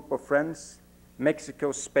so-called Group of Friends,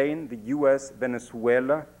 Mexico, Spain, the US,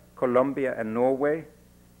 Venezuela, Colombia, and Norway,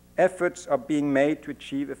 efforts are being made to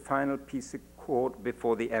achieve a final peace accord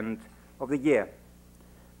before the end of the year.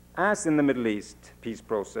 As in the Middle East peace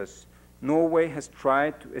process, Norway has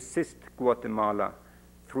tried to assist Guatemala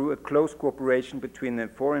through a close cooperation between the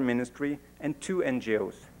Foreign Ministry and 2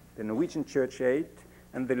 NGOs, the Norwegian Church Aid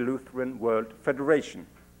and the Lutheran World Federation.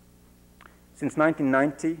 Since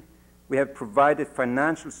 1990, we have provided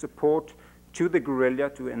financial support to the guerrilla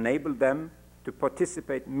to enable them to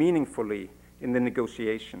participate meaningfully in the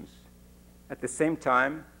negotiations. At the same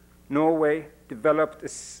time, Norway developed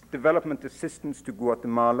development assistance to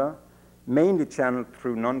Guatemala, mainly channeled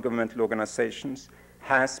through non-governmental organizations,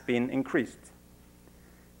 has been increased.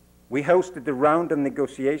 We hosted a round of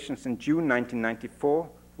negotiations in June 1994,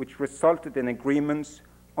 which resulted in agreements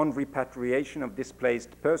on repatriation of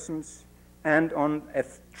displaced persons and on a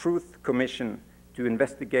truth commission to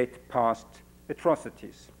investigate past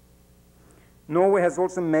atrocities. Norway has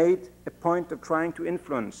also made a point of trying to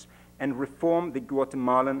influence and reform the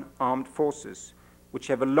Guatemalan armed forces, which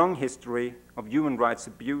have a long history of human rights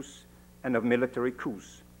abuse and of military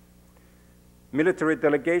coups. Military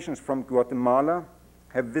delegations from Guatemala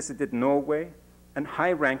have visited Norway, and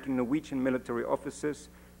high-ranking Norwegian military officers,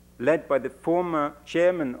 led by the former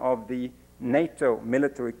chairman of the NATO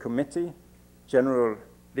Military Committee, General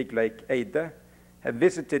Vigleik Eide, have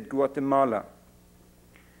visited Guatemala.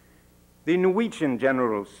 The Norwegian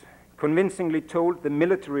generals convincingly told the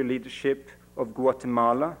military leadership of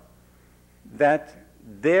Guatemala that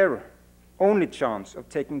their only chance of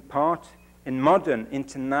taking part in modern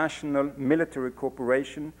international military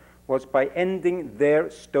cooperation was by ending their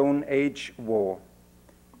Stone Age war,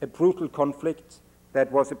 a brutal conflict that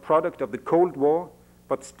was a product of the Cold War,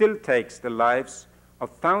 but still takes the lives of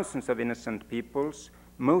thousands of innocent peoples,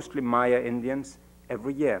 mostly Maya Indians,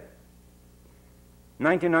 every year.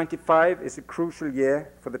 1995 is a crucial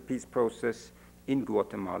year for the peace process in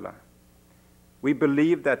Guatemala. We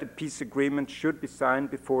believe that a peace agreement should be signed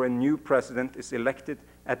before a new president is elected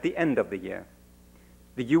at the end of the year.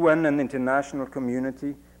 The UN and the international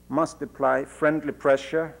community must apply friendly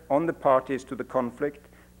pressure on the parties to the conflict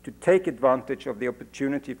to take advantage of the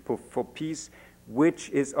opportunity for peace which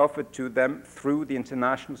is offered to them through the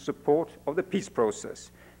international support of the peace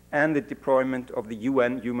process and the deployment of the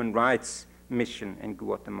UN Human Rights Mission in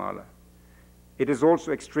Guatemala. It is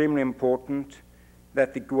also extremely important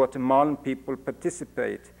that the Guatemalan people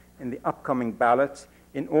participate in the upcoming ballot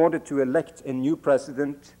in order to elect a new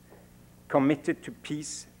president committed to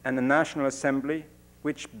peace and a national assembly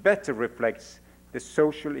which better reflects the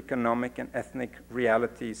social, economic, and ethnic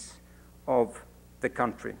realities of the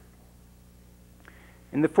country.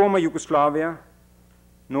 In the former Yugoslavia,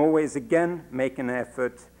 Norway is again making an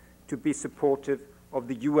effort to be supportive of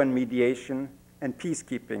the UN mediation and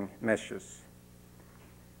peacekeeping measures.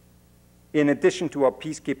 In addition to our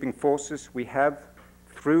peacekeeping forces, we have,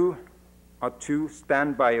 through our 2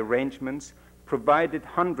 standby arrangements, provided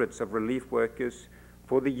hundreds of relief workers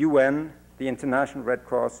for the UN, the International Red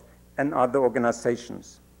Cross, and other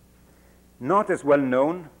organizations. Not as well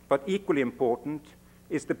known, but equally important,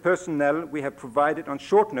 is the personnel we have provided on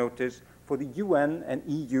short notice for the UN and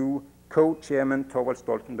EU co-chairman Thorvald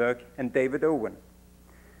Stoltenberg and David Owen.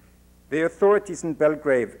 The authorities in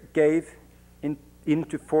Belgrade gave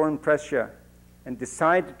into foreign pressure and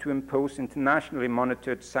decided to impose internationally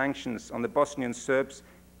monitored sanctions on the Bosnian Serbs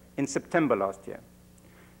in September last year.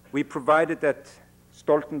 We provided, at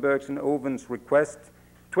Stoltenberg's and Owen's request,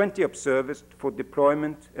 20 observers for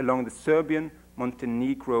deployment along the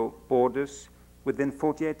Serbian-Montenegro borders within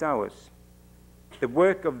 48 hours. The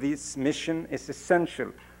work of this mission is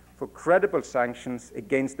essential for credible sanctions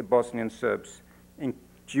against the Bosnian Serbs,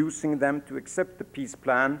 inducing them to accept the peace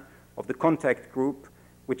plan of the contact group,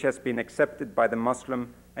 which has been accepted by the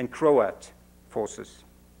Muslim and Croat forces.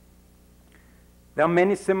 There are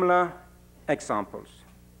many similar examples.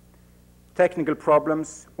 Technical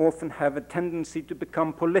problems often have a tendency to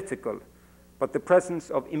become political, but the presence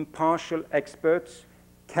of impartial experts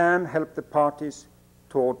can help the parties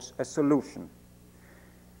towards a solution.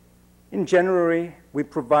 In January, we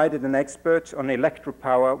provided an expert on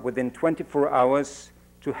electropower within 24 hours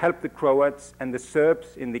to help the Croats and the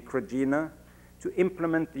Serbs in the Krajina to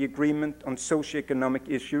implement the agreement on socioeconomic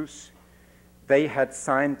issues they had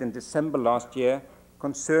signed in December last year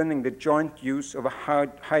concerning the joint use of a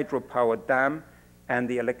hydropower dam and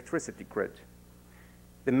the electricity grid.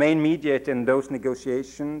 The main mediator in those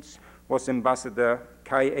negotiations was Ambassador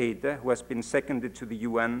Kai Eide, who has been seconded to the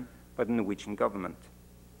UN by the Norwegian government.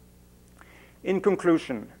 In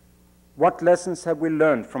conclusion, what lessons have we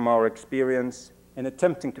learned from our experience in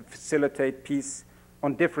attempting to facilitate peace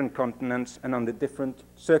on different continents and under different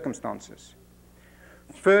circumstances?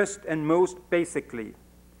 First and most basically,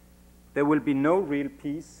 there will be no real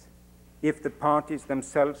peace if the parties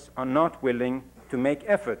themselves are not willing to make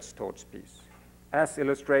efforts towards peace, as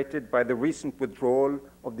illustrated by the recent withdrawal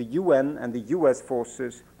of the UN and the US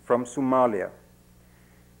forces from Somalia.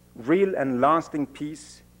 Real and lasting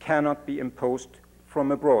peace cannot be imposed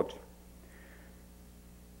from abroad.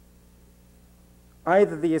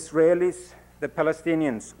 Either the Israelis, the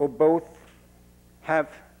Palestinians, or both have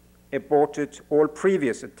aborted all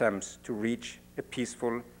previous attempts to reach a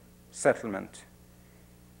peaceful settlement.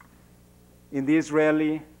 In the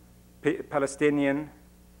Israeli-Palestinian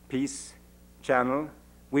peace channel,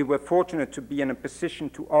 we were fortunate to be in a position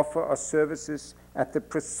to offer our services at the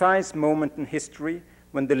precise moment in history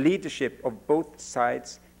when the leadership of both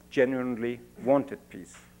sides genuinely wanted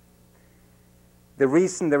peace. The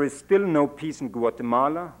reason there is still no peace in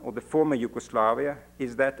Guatemala or the former Yugoslavia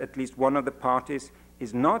is that at least one of the parties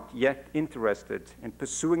is not yet interested in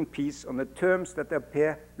pursuing peace on the terms that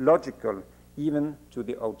appear logical even to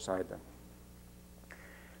the outsider.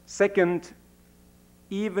 Second,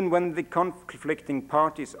 even when the conflicting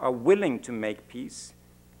parties are willing to make peace,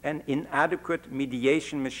 an inadequate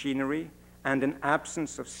mediation machinery and an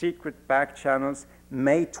absence of secret back channels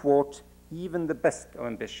may thwart even the best of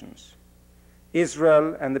ambitions.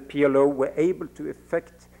 Israel and the PLO were able to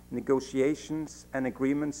effect negotiations and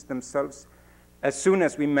agreements themselves as soon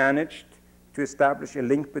as we managed to establish a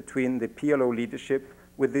link between the PLO leadership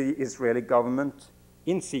with the Israeli government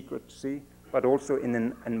in secrecy, but also in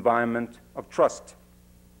an environment of trust.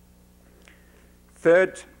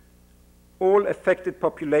 Third, all affected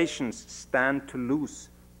populations stand to lose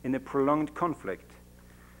in a prolonged conflict,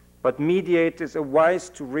 but mediators are wise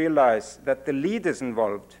to realize that the leaders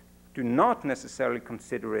involved do not necessarily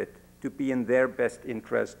consider it to be in their best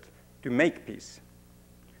interest to make peace.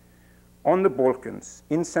 On the Balkans,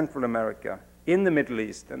 in Central America, in the Middle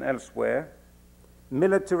East, and elsewhere,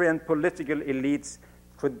 military and political elites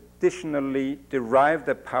traditionally derive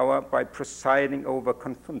their power by presiding over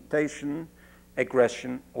confrontation,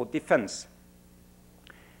 aggression, or defense.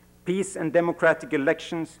 Peace and democratic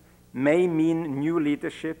elections may mean new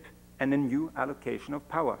leadership and a new allocation of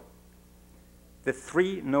power. The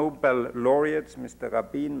 3 Nobel laureates, Mr.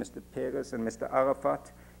 Rabin, Mr. Peres, and Mr.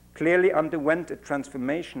 Arafat, clearly underwent a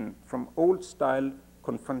transformation from old-style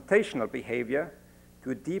confrontational behavior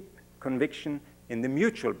to a deep conviction in the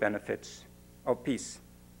mutual benefits of peace.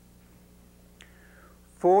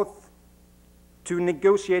 Fourth, to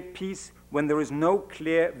negotiate peace when there is no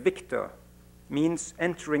clear victor means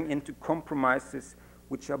entering into compromises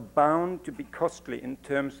which are bound to be costly in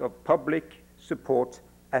terms of public support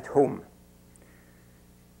at home.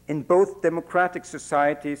 In both democratic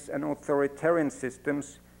societies and authoritarian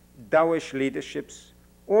systems, Daesh leaderships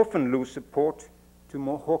often lose support to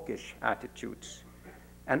more hawkish attitudes,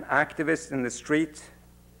 and activists in the street,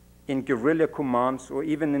 in guerrilla commands, or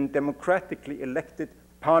even in democratically elected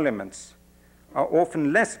parliaments are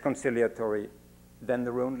often less conciliatory than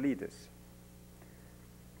their own leaders.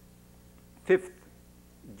 Fifth,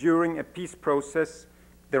 during a peace process,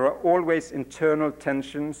 there are always internal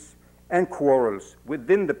tensions and quarrels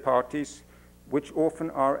within the parties, which often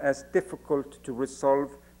are as difficult to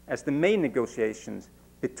resolve as the main negotiations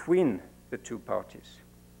between the two parties.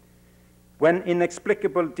 When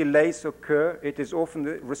inexplicable delays occur, it is often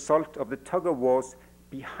the result of the tug-of-wars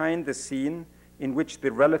behind the scene, in which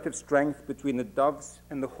the relative strength between the doves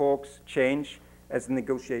and the hawks change as the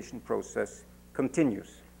negotiation process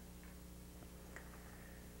continues.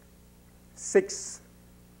 6,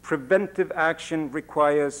 preventive action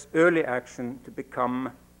requires early action to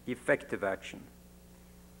become effective action.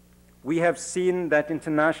 We have seen that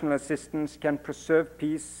international assistance can preserve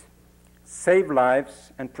peace, save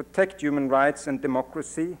lives, and protect human rights and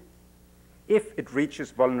democracy if it reaches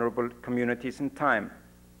vulnerable communities in time.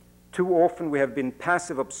 Too often we have been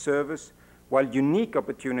passive observers while unique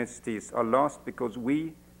opportunities are lost because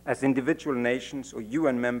we, as individual nations or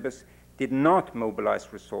UN members, did not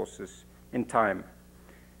mobilize resources in time.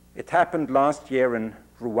 It happened last year in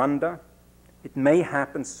Rwanda. It may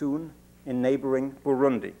happen soon in neighboring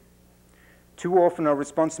Burundi. Too often our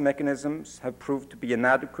response mechanisms have proved to be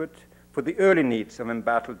inadequate for the early needs of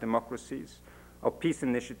embattled democracies, of peace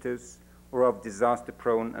initiatives, or of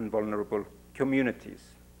disaster-prone and vulnerable communities.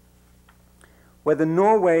 Whether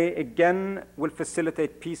Norway again will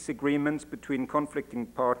facilitate peace agreements between conflicting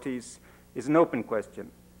parties is an open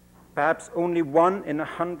question. Perhaps only 1 in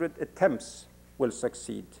 100 attempts will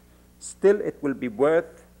succeed. Still, it will be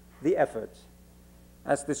worth the effort.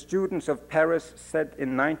 As the students of Paris said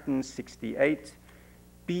in 1968,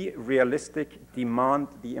 be realistic, demand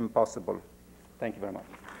the impossible. Thank you very much.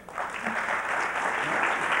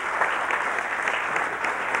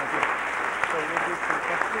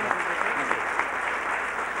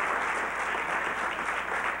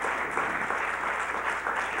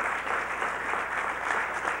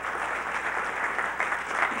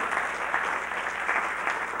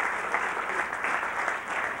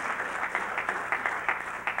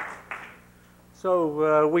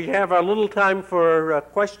 So we have a little time for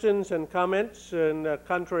questions and comments and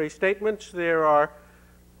contrary statements. There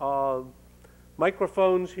are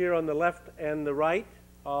microphones here on the left and the right.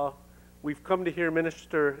 We've come to hear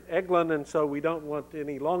Minister Egeland, and so we don't want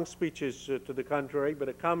any long speeches to the contrary, but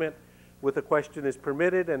a comment with a question is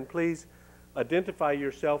permitted. And please identify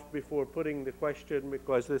yourself before putting the question,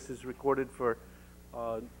 because this is recorded for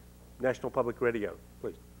National Public Radio.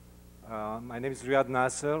 Please. My name is Riyad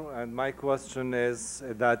Nasser, and my question is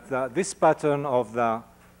that this pattern of the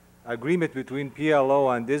agreement between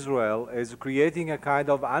PLO and Israel is creating a kind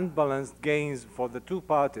of unbalanced gains for the two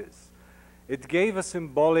parties. It gave a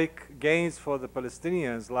symbolic gains for the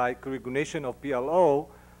Palestinians, like recognition of PLO,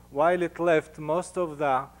 while it left most of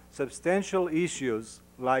the substantial issues,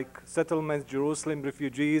 like settlements, Jerusalem,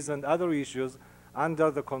 refugees, and other issues,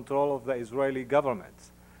 under the control of the Israeli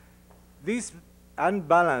government. This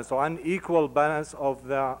unbalanced or unequal balance of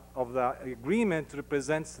the agreement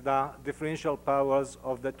represents the differential powers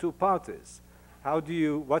of the two parties.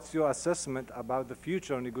 What's your assessment about the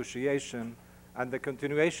future negotiation and the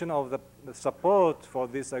continuation of the support for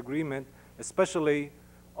this agreement, especially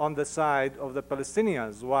on the side of the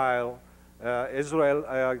Palestinians, while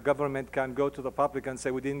Israel government can go to the public and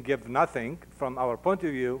say we didn't give nothing from our point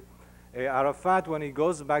of view. Arafat, when he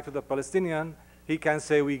goes back to the Palestinian, he can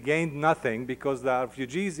say we gained nothing because the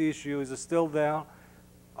refugees issue is still there,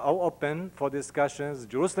 open for discussions.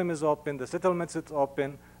 Jerusalem is open, the settlements is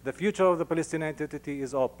open, the future of the Palestinian entity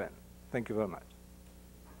is open. Thank you very much.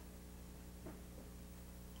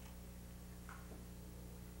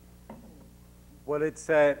 Well, it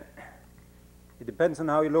depends on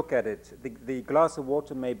how you look at it. The glass of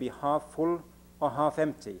water may be half full or half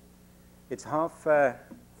empty. It's half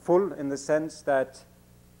full in the sense that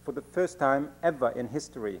for the first time ever in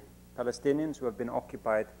history, Palestinians who have been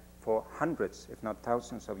occupied for hundreds, if not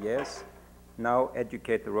thousands of years, now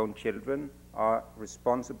educate their own children, are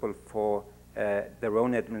responsible for their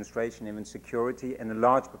own administration, even security, in a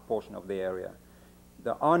large proportion of the area.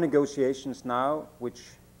 There are negotiations now which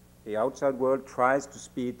the outside world tries to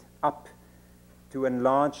speed up to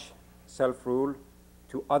enlarge self-rule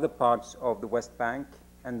to other parts of the West Bank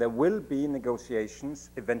and there will be negotiations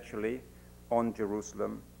eventually on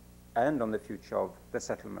Jerusalem and on the future of the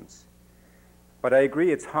settlements. But I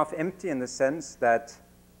agree it's half empty in the sense that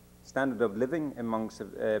standard of living amongst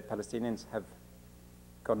Palestinians have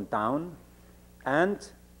gone down,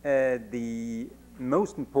 and the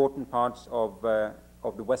most important parts of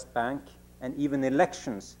the West Bank and even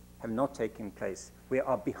elections have not taken place. We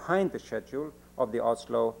are behind the schedule of the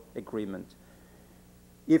Oslo Agreement.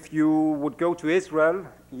 If you would go to Israel,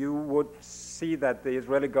 you would see that the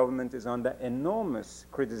Israeli government is under enormous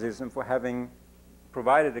criticism for having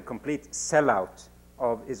provided a complete sellout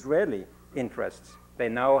of Israeli interests. They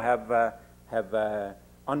now have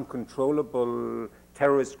uncontrollable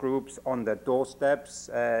terrorist groups on their doorsteps.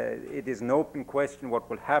 It is an open question what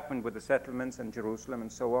will happen with the settlements in Jerusalem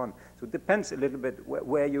and so on. So it depends a little bit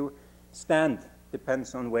where you stand,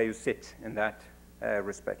 depends on where you sit in that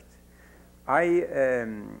respect.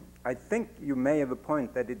 I think you may have a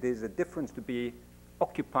point that it is a difference to be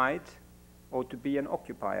occupied or to be an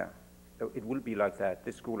occupier. It will be like that.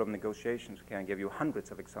 This school of negotiations can give you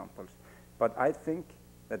hundreds of examples. But I think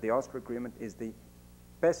that the Oslo Agreement is the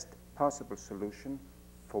best possible solution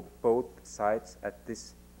for both sides at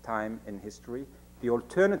this time in history. The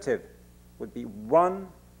alternative would be one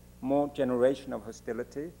more generation of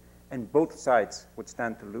hostility, and both sides would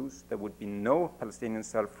stand to lose. There would be no Palestinian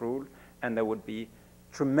self-rule, and there would be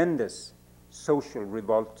tremendous social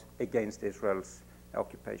revolt against Israel's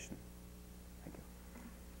occupation. Thank you.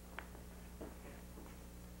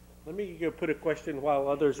 Let me put a question while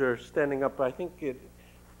others are standing up. I think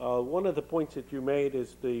one of the points that you made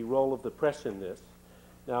is the role of the press in this.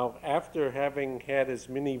 Now, after having had as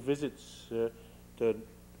many visits to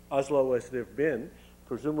Oslo as there have been,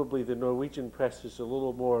 presumably the Norwegian press is a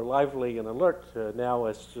little more lively and alert now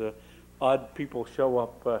as odd people show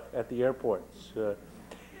up at the airports.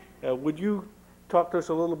 Would you talk to us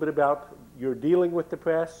a little bit about your dealing with the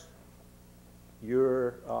press,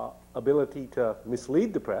 your ability to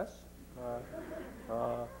mislead the press,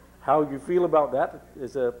 how you feel about that,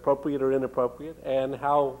 is appropriate or inappropriate, and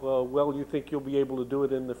how well you think you'll be able to do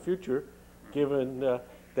it in the future, given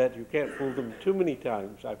that you can't fool them too many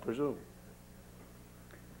times, I presume?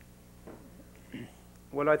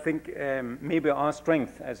 Well, I think maybe our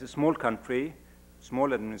strength as a small country,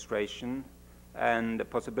 small administration, and the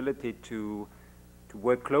possibility to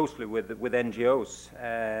work closely with NGOs,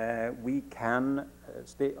 we can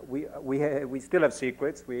we still have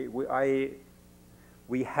secrets.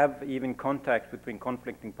 We have even contact between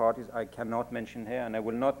conflicting parties I cannot mention here, and I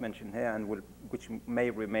will not mention here, and which may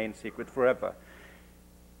remain secret forever.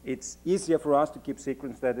 It's easier for us to keep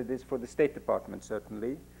secrets than it is for the State Department,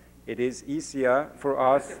 certainly. It is easier for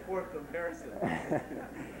us. That's a poor comparison.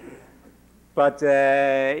 But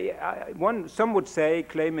some would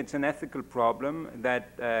claim it's an ethical problem that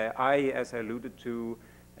I, as I alluded to,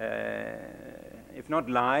 if not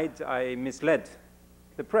lied, I misled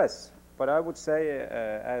the press. But I would say,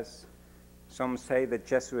 as some say the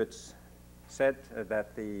Jesuits said,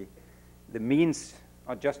 that the means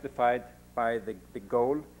are justified by the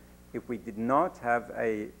goal. If we did not have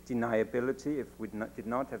a deniability, if we did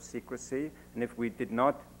not have secrecy, and if we did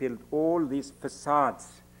not build all these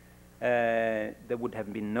facades, there would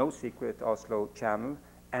have been no secret Oslo Channel,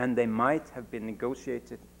 and they might have been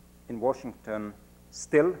negotiated in Washington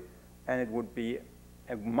still, and it would be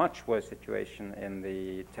a much worse situation in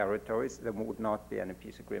the territories. There would not be any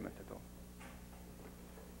peace agreement at all.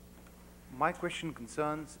 My question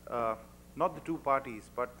concerns not the two parties,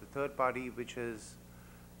 but the third party, which has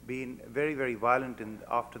been very, very violent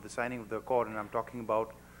after the signing of the accord, and I'm talking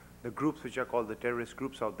about the groups which are called the terrorist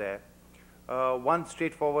groups out there. One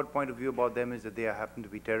straightforward point of view about them is that they happen to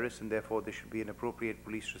be terrorists, and therefore there should be an appropriate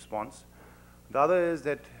police response. The other is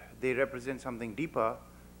that they represent something deeper,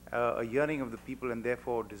 a yearning of the people, and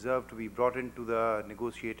therefore deserve to be brought into the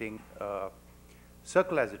negotiating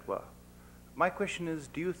circle, as it were. My question is,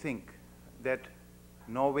 do you think that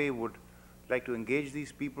Norway would like to engage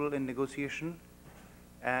these people in negotiation?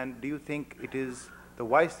 And do you think it is the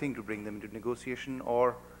wise thing to bring them into negotiation,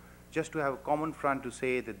 or just to have a common front to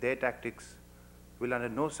say that their tactics will under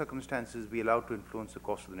no circumstances be allowed to influence the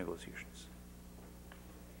course of the negotiations?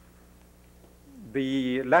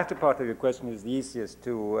 The latter part of your question is the easiest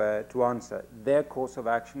to answer. Their course of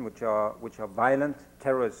action, which are violent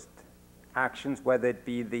terrorist actions, whether it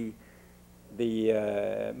be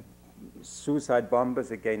the suicide bombers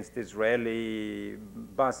against Israeli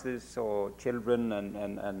buses or children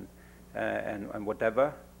and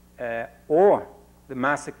whatever, or the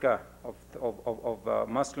massacre of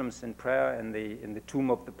Muslims in prayer in the tomb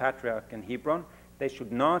of the patriarch in Hebron, they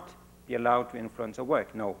should not be allowed to influence our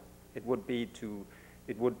work. No, it would be to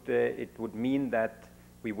it would mean that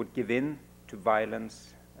we would give in to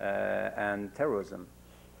violence and terrorism.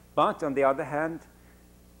 But on the other hand,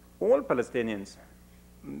 all Palestinians,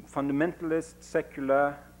 fundamentalist,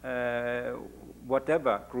 secular,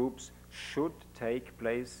 whatever groups, should take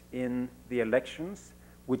place in the elections,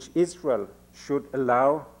 which Israel should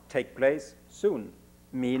allow take place soon,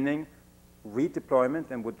 meaning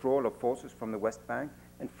redeployment and withdrawal of forces from the West Bank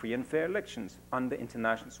and free and fair elections under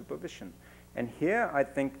international supervision. And here I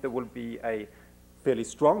think there will be a fairly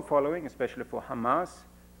strong following, especially for Hamas,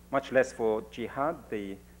 much less for jihad,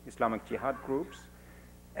 the Islamic jihad groups.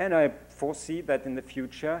 And I foresee that in the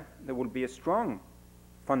future there will be a strong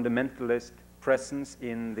fundamentalist presence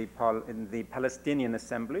in the Palestinian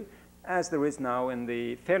Assembly, as there is now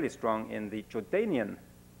fairly strong in the Jordanian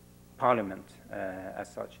parliament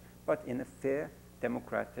as such, but in a fair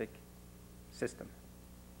democratic system.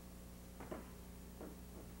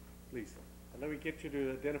 Please. And let me get you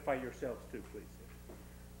to identify yourselves too, please.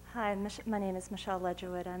 Hi, my name is Michelle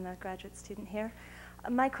Ledgerwood. I'm a graduate student here.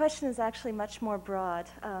 My question is actually much more broad,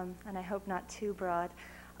 and I hope not too broad.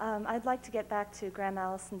 I'd like to get back to Graham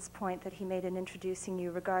Allison's point that he made in introducing you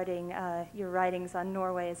regarding your writings on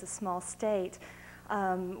Norway as a small state.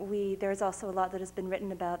 There's also a lot that has been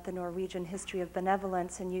written about the Norwegian history of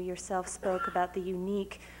benevolence, and you yourself spoke about the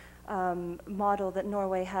unique model that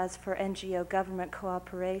Norway has for NGO government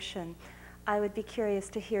cooperation. I would be curious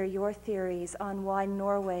to hear your theories on why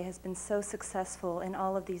Norway has been so successful in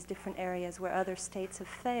all of these different areas where other states have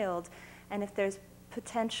failed, and if there's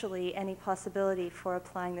potentially any possibility for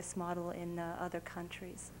applying this model in other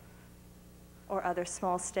countries or other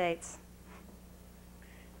small states.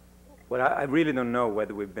 Well, I really don't know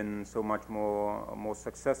whether we've been so much more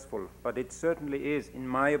successful, but it certainly is, in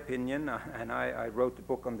my opinion, and I wrote a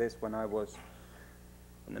book on this when I was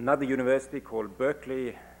in another university called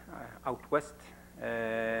Berkeley, out west,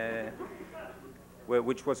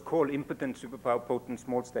 which was called Impotent Superpower Potent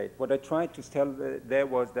Small State. What I tried to tell there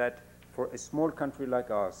was that for a small country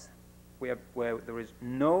like ours, where there is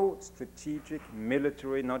no strategic,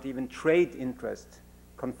 military, not even trade interest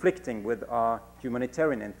conflicting with our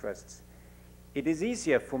humanitarian interests, it is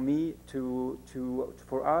easier for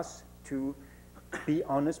for us to be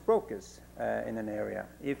honest brokers in an area.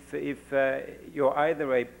 If you're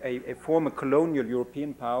either a former colonial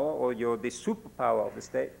European power or you're the superpower of the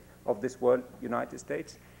state of this world, United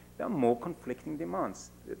States, there are more conflicting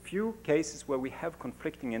demands. A few cases where we have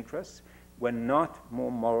conflicting interests, we're not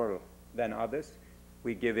more moral than others.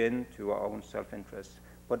 We give in to our own self-interest.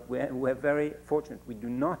 But we're very fortunate. We do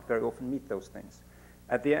not very often meet those things.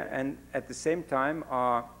 At the same time,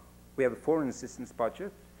 we have a foreign assistance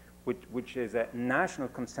budget, which is a national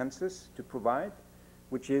consensus to provide,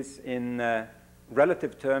 which is in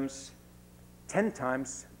relative terms 10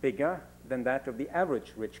 times bigger than that of the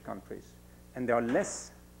average rich countries. And there are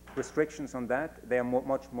less restrictions on that. They are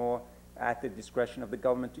much more at the discretion of the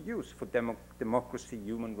government to use for democracy,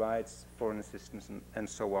 human rights, foreign assistance, and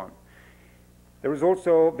so on. There is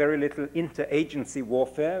also very little interagency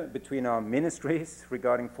warfare between our ministries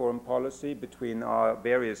regarding foreign policy, between our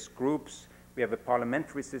various groups. We have a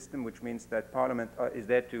parliamentary system, which means that Parliament is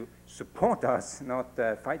there to support us, not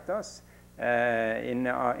fight us, in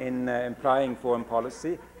implying foreign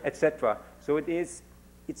policy, etc. So it's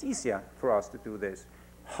easier for us to do this.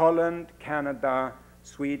 Holland, Canada,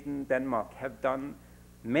 Sweden, Denmark have done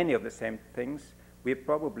many of the same things. We've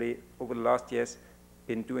probably, over the last years,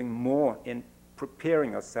 been doing more in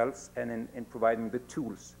preparing ourselves and in providing the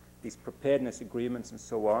tools, these preparedness agreements and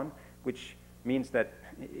so on, which means that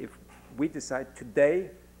if we decide today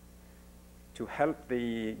to help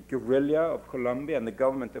the guerrilla of Colombia and the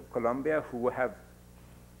government of Colombia, who have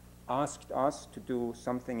asked us to do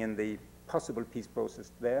something in the possible peace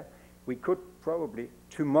process there, we could probably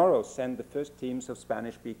tomorrow send the first teams of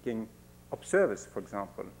Spanish-speaking observers, for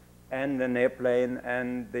example, and an airplane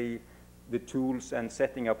and the tools and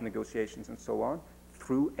setting up negotiations and so on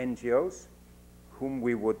through NGOs whom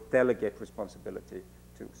we would delegate responsibility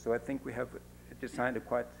to. So I think we have designed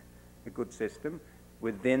quite a good system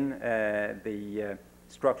within the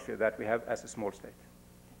structure that we have as a small state.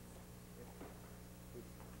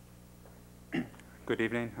 Good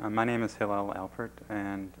evening. My name is Hillel Alpert,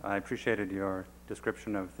 and I appreciated your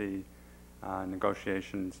description of the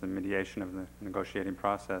negotiations and mediation of the negotiating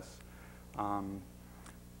process.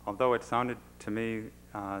 Although it sounded to me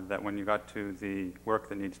that when you got to the work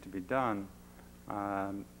that needs to be done,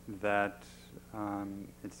 that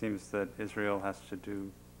it seems that Israel has to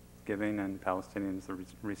do giving and Palestinians the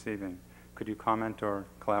receiving. Could you comment or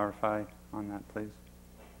clarify on that, please?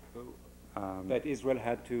 that Israel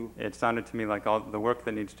had to... It sounded to me like all the work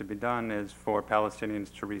that needs to be done is for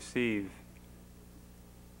Palestinians to receive.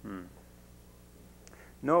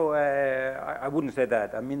 No, I wouldn't say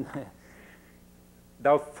that. I mean,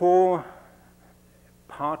 there are 4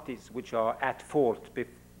 parties which are at fault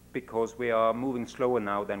because we are moving slower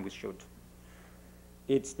now than we should.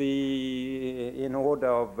 It's in order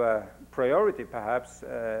of priority, perhaps.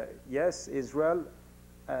 Yes, Israel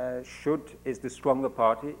is the stronger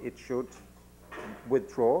party. It should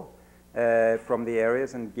withdraw from the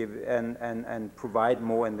areas and give and provide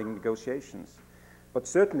more in the negotiations. But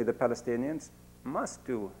certainly the Palestinians must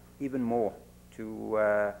do even more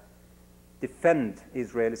to defend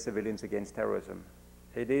Israeli civilians against terrorism.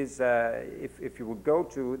 It is, if you would go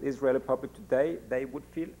to the Israeli public today, they would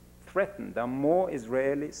feel threatened. There are more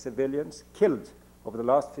Israeli civilians killed over the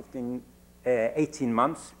last 18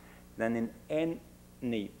 months than in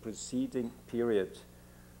any preceding period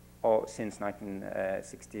or since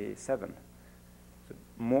 1967. So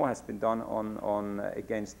more has been done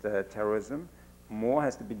against terrorism. More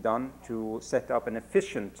has to be done to set up an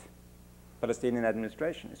efficient Palestinian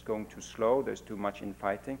administration. It's going too slow, there's too much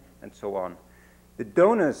infighting, and so on. The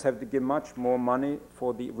donors have to give much more money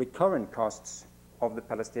for the recurrent costs of the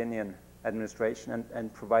Palestinian administration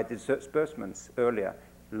and provide disbursements earlier.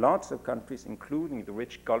 Lots of countries, including the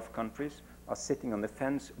rich Gulf countries, are sitting on the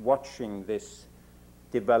fence watching this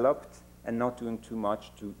developed and not doing too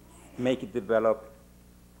much to make it develop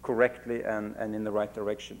correctly and in the right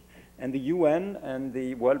direction. And the UN and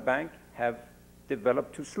the World Bank have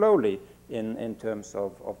developed too slowly in terms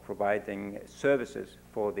of providing services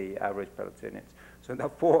for the average Palestinians. So there are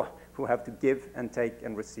 4 who have to give and take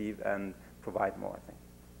and receive and provide more, I think.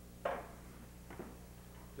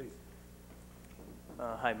 Please.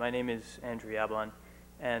 Hi, my name is Andrew Yablon,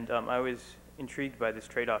 and I was intrigued by this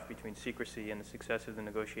trade-off between secrecy and the success of the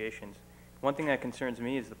negotiations. One thing that concerns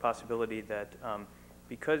me is the possibility that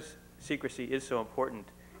because secrecy is so important,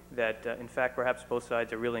 that in fact perhaps both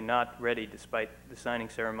sides are really not ready, despite the signing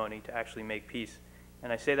ceremony, to actually make peace.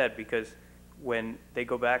 And I say that because when they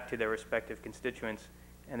go back to their respective constituents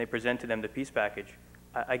and they present to them the peace package,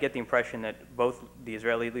 I get the impression that both the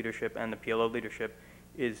Israeli leadership and the PLO leadership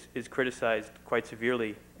is criticized quite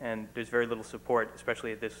severely, and there's very little support,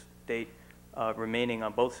 especially at this date, remaining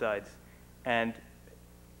on both sides. And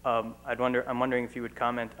I'm wondering if you would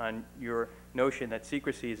comment on your notion that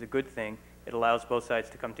secrecy is a good thing. It allows both sides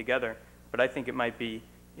to come together, but I think it might be,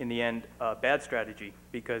 in the end, a bad strategy,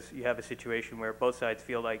 because you have a situation where both sides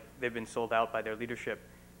feel like they've been sold out by their leadership,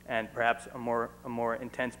 and perhaps a more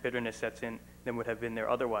intense bitterness sets in than would have been there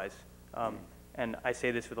otherwise. And I say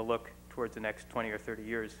this with a look towards the next 20 or 30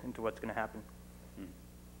 years into what's going to happen.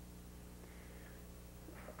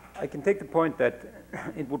 I can take the point that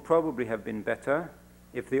it would probably have been better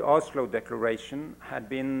if the Oslo Declaration had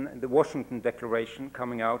been the Washington Declaration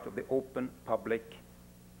coming out of the open public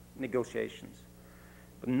negotiations.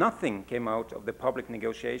 But nothing came out of the public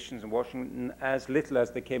negotiations in Washington, as little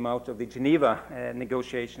as they came out of the Geneva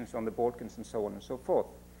negotiations on the Balkans and so on and so forth.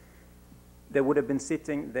 They would have been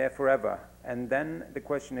sitting there forever. And then the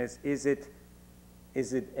question is it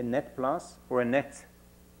a net plus or a net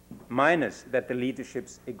minus that the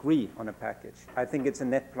leaderships agree on a package? I think it's a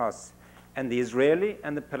net plus. And the Israeli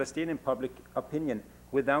and the Palestinian public opinion,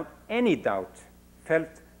 without any doubt,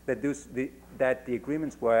 felt that the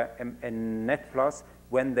agreements were a net plus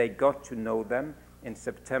when they got to know them in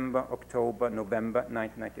September, October, November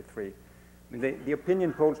 1993. I mean, the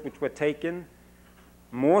opinion polls which were taken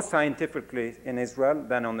more scientifically in Israel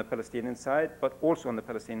than on the Palestinian side, but also on the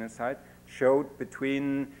Palestinian side, showed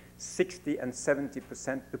between 60 and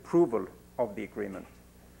 70% approval of the agreement.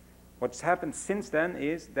 What's happened since then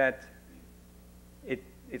is that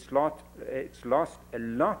it's lost a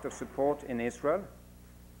lot of support in Israel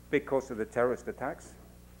because of the terrorist attacks,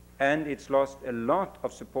 and it's lost a lot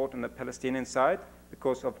of support on the Palestinian side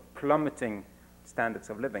because of plummeting standards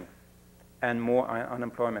of living and more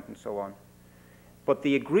unemployment and so on. But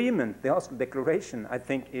the agreement, the Oslo Declaration, I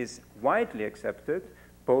think is widely accepted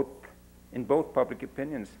in both public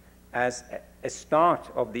opinions as a start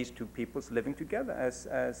of these two peoples living together as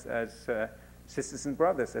sisters and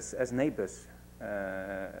brothers, as neighbors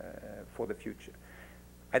for the future.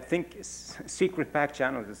 I think secret back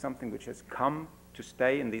channels is something which has come to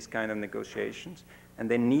stay in these kind of negotiations, and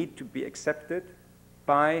they need to be accepted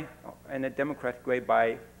in a democratic way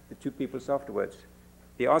by the two peoples afterwards.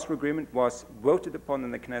 The Oslo Agreement was voted upon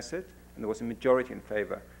in the Knesset, and there was a majority in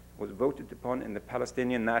favor. It was voted upon in the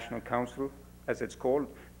Palestinian National Council, as it's called,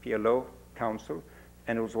 PLO Council,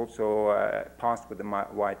 and it was also passed with a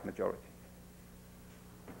wide majority.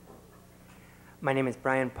 My name is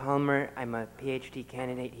Brian Palmer. I'm a PhD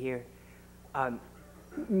candidate here.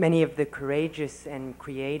 Many of the courageous and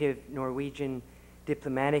creative Norwegian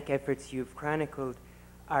diplomatic efforts you've chronicled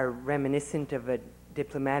are reminiscent of a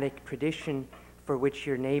diplomatic tradition for which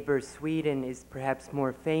your neighbor Sweden is perhaps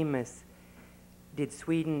more famous. Did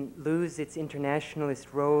Sweden lose its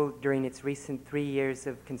internationalist role during its recent 3 years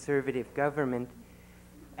of conservative government?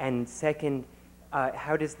 And second,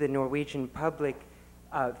 how does the Norwegian public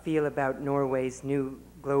feel about Norway's new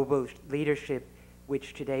global leadership,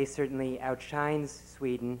 which today certainly outshines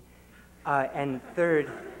Sweden? And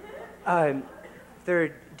third,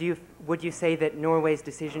 would you say that Norway's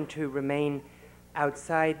decision to remain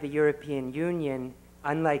outside the European Union,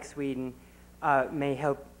 unlike Sweden, may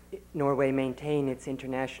help Norway maintain its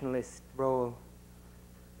internationalist role?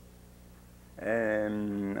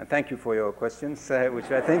 Thank you for your questions,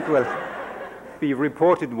 which I think will be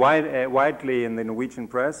reported widely in the Norwegian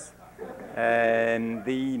press.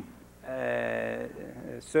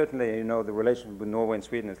 Certainly, you know, the relation with Norway and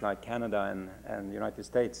Sweden is like Canada and the United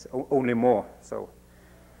States, only more. So,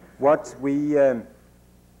 what we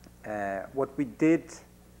did,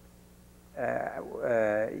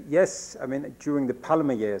 yes, I mean, during the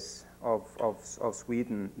Palme years of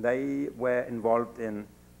Sweden, they were involved in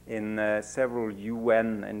several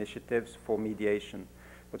UN initiatives for mediation.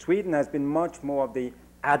 But Sweden has been much more of the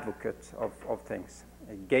advocate of things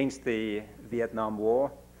against the Vietnam War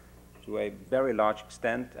to a very large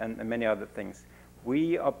extent and many other things.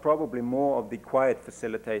 We are probably more of the quiet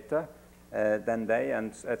facilitator than they,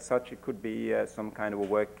 and as such it could be some kind of a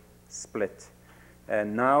work split.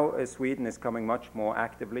 And now Sweden is coming much more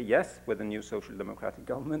actively, yes, with the new social democratic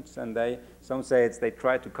governments, and some say they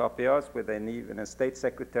try to copy us with even a state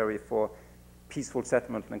secretary for peaceful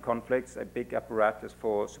settlement and conflicts, a big apparatus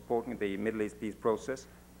for supporting the Middle East peace process,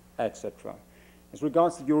 etc. As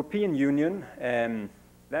regards the European Union,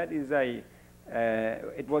 that is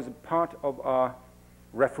it was a part of our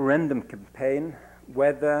referendum campaign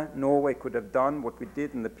whether Norway could have done what we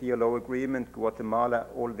did in the PLO agreement, Guatemala,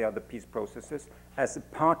 all the other peace processes, as a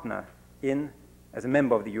partner as a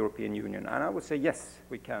member of the European Union. And I would say, yes,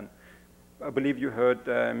 we can. I believe you heard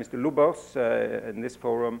Mr. Lubos in this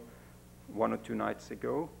forum 1 or 2 nights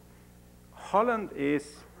ago. Holland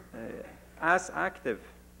is as active,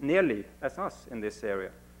 nearly, as us in this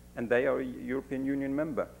area, and they are a European Union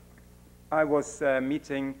member. I was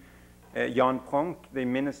meeting Jan Pronk, the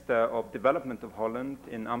Minister of Development of Holland,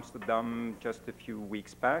 in Amsterdam just a few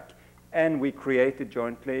weeks back, and we created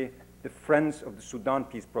jointly the Friends of the Sudan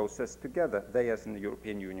peace process together, they as in the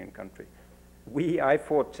European Union country. I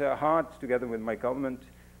fought hard together with my government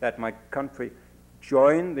that my country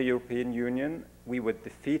join the European Union. We were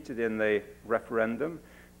defeated in the referendum,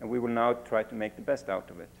 and we will now try to make the best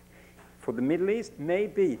out of it. For the Middle East,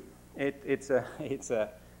 maybe if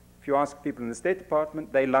you ask people in the State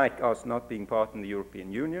Department, they like us not being part in the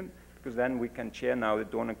European Union, because then we can chair now the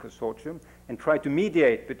Dornan Consortium and try to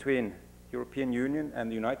mediate between European Union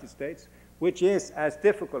and the United States, which is as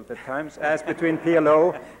difficult at times as between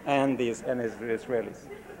PLO and the Israelis.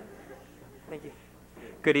 Thank you.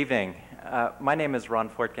 Good evening. My name is Ron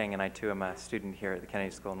Fortgang, and I too am a student here at the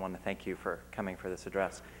Kennedy School and want to thank you for coming for this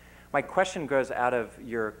address. My question grows out of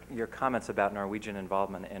your comments about Norwegian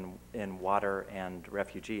involvement in water and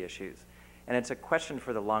refugee issues. And it's a question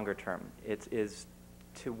for the longer term. It is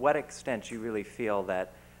to what extent you really feel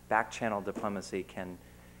that back-channel diplomacy can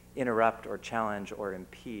interrupt or challenge or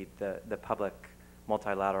impede the public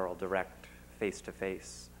multilateral direct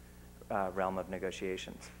face-to-face realm of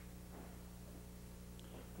negotiations.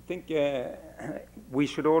 I think we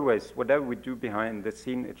should always, whatever we do behind the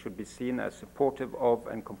scene, it should be seen as supportive of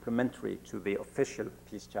and complementary to the official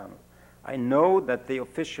peace channel. I know that the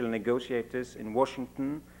official negotiators in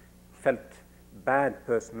Washington felt bad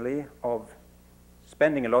personally of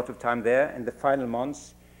spending a lot of time there in the final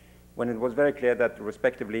months when it was very clear that the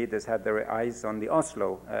respective leaders had their eyes on the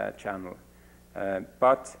Oslo channel.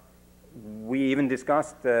 But we even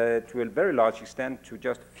discussed to a very large extent to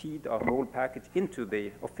just feed our whole package into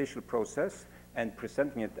the official process and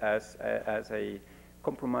presenting it as a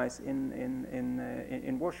compromise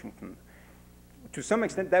in Washington. To some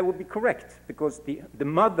extent that would be correct, because the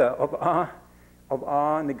mother of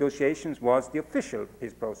our negotiations was the official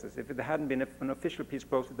peace process. If it hadn't been an official peace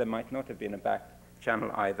process, there might not have been a back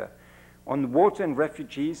channel either. On water and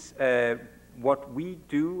refugees, what we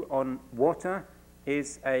do on water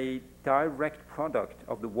is a direct product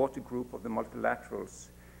of the water group of the multilaterals.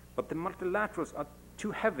 But the multilaterals are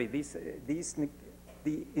too heavy.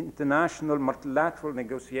 The international multilateral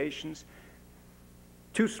negotiations,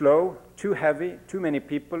 too slow, too heavy, too many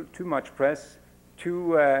people, too much press,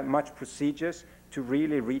 too much procedures to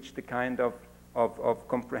really reach the kind of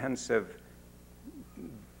comprehensive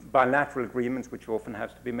bilateral agreements which often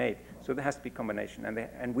has to be made. So there has to be combination,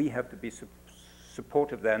 and we have to be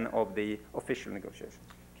supportive then of the official negotiations.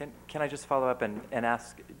 Can I just follow up and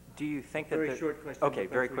ask, do you think that... Very short question. Okay,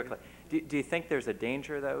 very quickly. Do you think there's a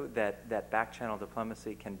danger, though, that back-channel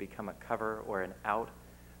diplomacy can become a cover or an out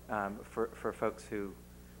for folks who,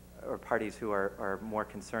 or parties who are more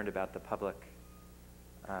concerned about the public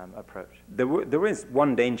approach? There is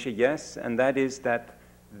one danger, yes, and that is that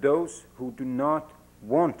those who do not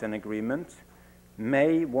want an agreement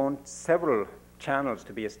may want several channels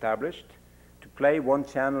to be established, to play one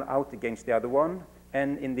channel out against the other one,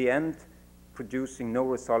 and in the end, producing no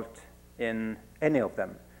result in any of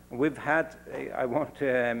them. We've had, I won't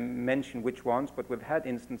mention which ones, but we've had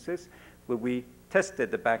instances where we tested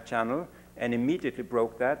the back channel and immediately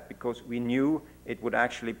broke that because we knew it would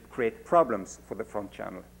actually create problems for the front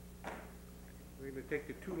channel. We're going to take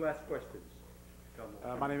the two last questions.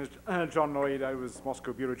 My name is John Lloyd. I was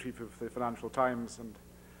Moscow Bureau Chief of the Financial Times and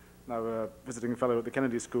now a visiting fellow at the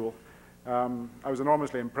Kennedy School. I was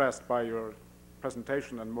enormously impressed by your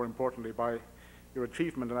presentation and, more importantly, by your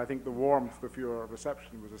achievement, and I think the warmth of your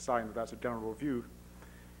reception was a sign that that's a general view.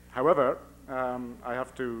 However, I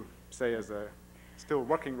have to say, as a still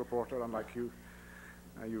working reporter, unlike you,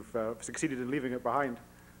 you've succeeded in leaving it behind.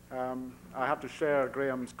 I have to share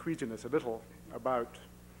Graham's queasiness a little about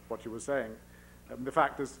what you were saying. The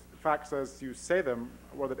facts as you say them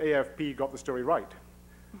were that AFP got the story right.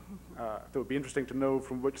 It would be interesting to know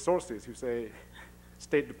from which sources. You say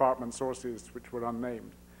State Department sources which were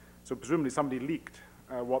unnamed. So presumably somebody leaked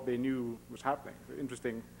what they knew was happening.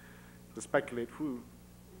 Interesting to speculate who.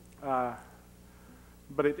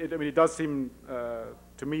 But it does seem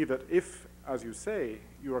to me that if, as you say,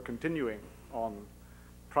 you are continuing on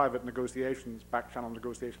private negotiations, back-channel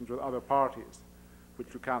negotiations with other parties,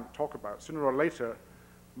 which you can't talk about, sooner or later,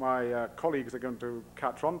 my colleagues are going to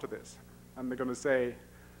catch on to this, and they're going to say,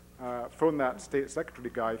 phone that state secretary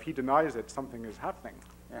guy. If he denies it, something is happening.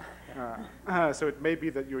 So it may be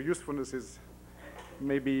that your usefulness is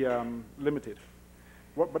maybe limited.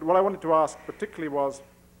 But what I wanted to ask particularly was,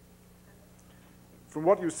 from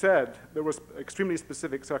what you said, there was extremely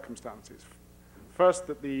specific circumstances. First,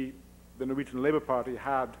 that the Norwegian Labour Party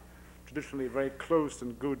had traditionally very close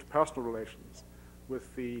and good personal relations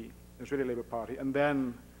with the Israeli Labour Party, and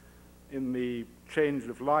then in the change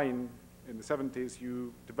of line in the 70s,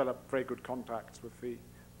 you developed very good contacts with the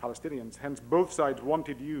Palestinians. Hence, both sides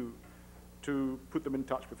wanted you to put them in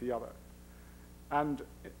touch with the other. And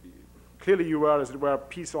clearly you were, as it were,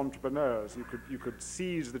 peace entrepreneurs. You could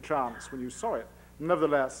seize the chance when you saw it.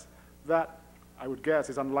 Nevertheless, that, I would guess,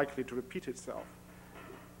 is unlikely to repeat itself.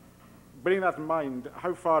 Bearing that in mind,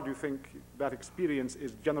 how far do you think that experience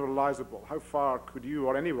is generalizable? How far could you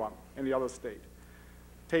or anyone in the other state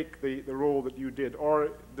take the role that you did?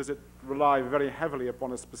 Or does it rely very heavily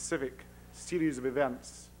upon a specific series of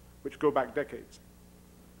events which go back decades?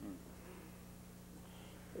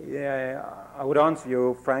 Yeah, I would answer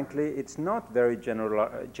you frankly. It's not very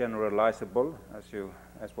generalizable,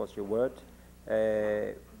 as was your word.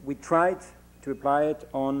 We tried to apply it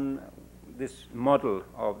on this model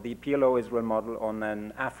of the PLO Israel model on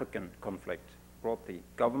an African conflict. Brought the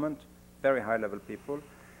government, very high-level people,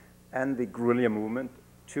 and the guerrilla movement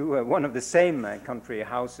to one of the same country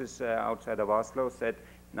houses outside of Oslo, said,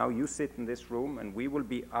 now you sit in this room and we will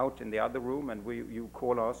be out in the other room, and you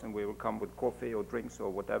call us and we will come with coffee or drinks or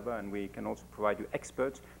whatever, and we can also provide you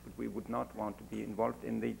experts, but we would not want to be involved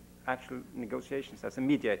in the actual negotiations. As a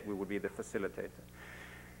mediator, we would be the facilitator.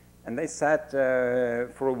 And they sat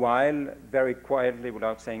for a while very quietly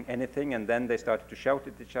without saying anything, and then they started to shout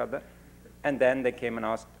at each other, and then they came and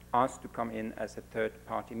asked us to come in as a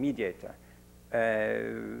third-party mediator.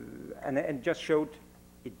 And it just showed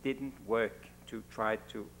it didn't work to try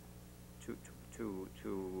to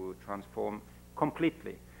transform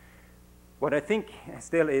completely. What I think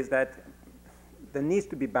still is that there needs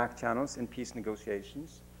to be back channels in peace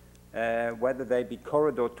negotiations, whether they be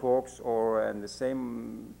corridor talks or in the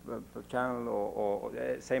same channel or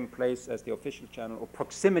same place as the official channel, or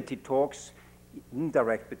proximity talks,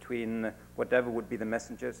 indirect between whatever would be the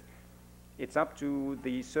messengers. It's up to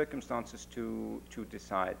the circumstances to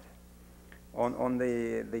decide. On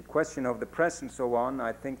the question of the press and so on,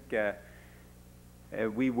 I think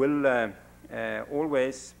we will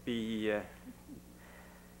always be,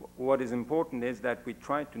 what is important is that we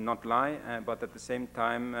try to not lie, but at the same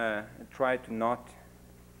time try to not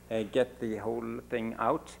get the whole thing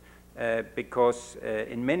out, because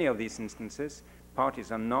in many of these instances,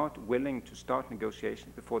 parties are not willing to start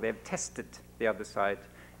negotiations before they have tested the other side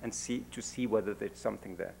and see whether there's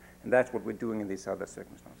something there. And that's what we're doing in these other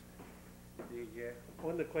circumstances.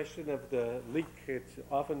 On the question of the leak, it's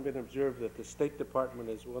often been observed that the State Department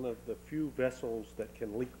is one of the few vessels that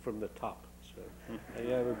can leak from the top. So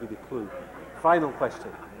that would be the clue. Final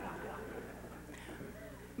question.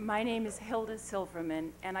 My name is Hilda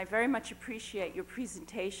Silverman, and I very much appreciate your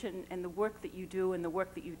presentation and the work that you do and the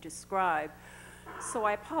work that you describe. So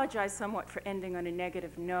I apologize somewhat for ending on a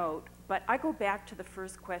negative note, but I go back to the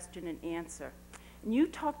first question and answer. And you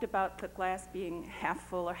talked about the glass being half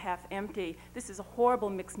full or half empty. This is a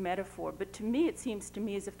horrible mixed metaphor, but to me it seems to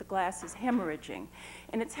me as if the glass is hemorrhaging.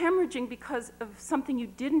 And it's hemorrhaging because of something you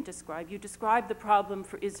didn't describe. You described the problem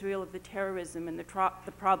for Israel of the terrorism and the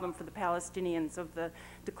problem for the Palestinians of the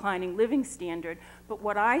declining living standard. But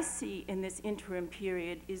what I see in this interim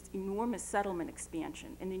period is enormous settlement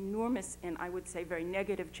expansion and enormous, and I would say very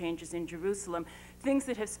negative changes in Jerusalem, things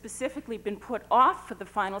that have specifically been put off for the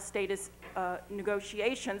final status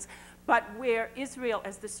negotiations, but where Israel,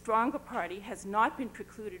 as the stronger party, has not been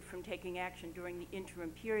precluded from taking action during the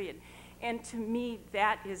interim period. And to me,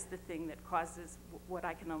 that is the thing that causes what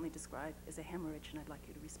I can only describe as a hemorrhage, and I'd like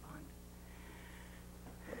you to respond.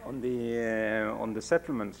 On the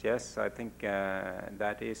settlements, yes, I think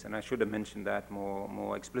that is, and I should have mentioned that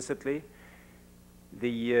more explicitly.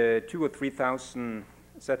 The 2,000 or 3,000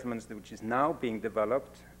 settlements which is now being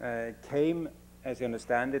developed came, as you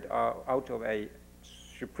understand it, out of a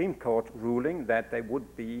Supreme Court ruling that they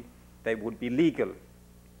would be legal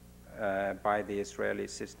by the Israeli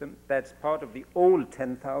system. That's part of the old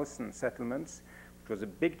 10,000 settlements, which was a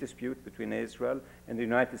big dispute between Israel and the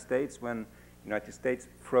United States when the United States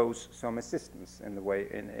froze some assistance in the way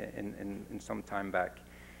in some time back.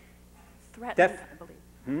 Threatened, I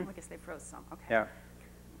believe. I guess they froze some. Okay.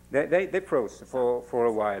 Yeah, they froze for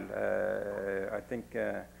a while. I think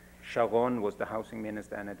Sharon was the housing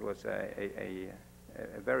minister, and it was a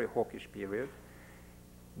very hawkish period.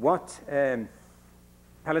 What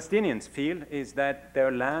Palestinians feel is that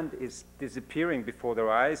their land is disappearing before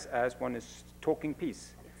their eyes as one is talking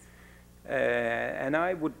peace. And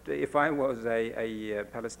I would, if I was a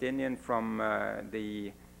Palestinian from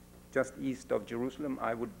the just east of Jerusalem,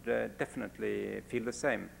 I would definitely feel the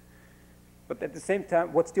same. But at the same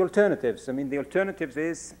time, what's the alternatives? I mean, the alternatives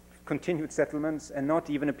is continued settlements and not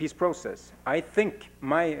even a peace process. I think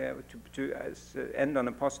to end on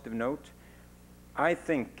a positive note, I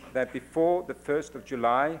think that before the 1st of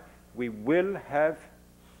July, we will have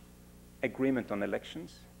agreement on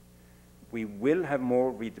elections. We will have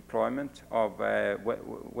more redeployment of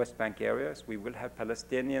West Bank areas. We will have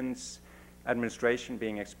Palestinians' administration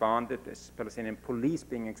being expanded, Palestinian police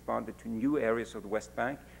being expanded to new areas of the West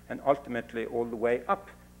Bank, and ultimately all the way up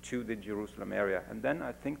to the Jerusalem area. And then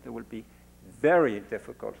I think there will be very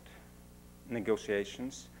difficult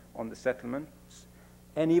negotiations on the settlements,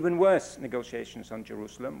 and even worse negotiations on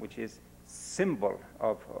Jerusalem, which is symbol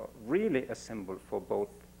of, really a symbol for both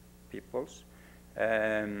peoples.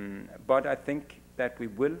 But I think that we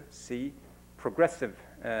will see progressive,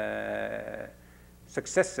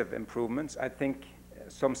 successive improvements. I think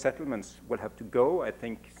some settlements will have to go. I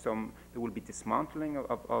think there will be dismantling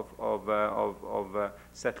of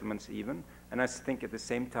settlements even. And I think at the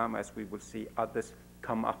same time as we will see others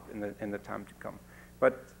come up in the time to come.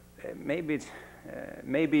 But maybe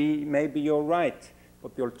you're right.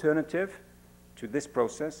 But the alternative to this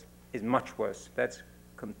process is much worse. That's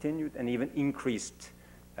continued and even increased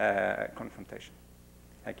confrontation.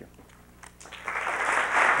 Thank you.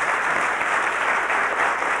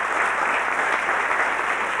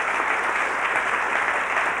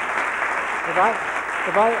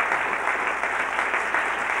 If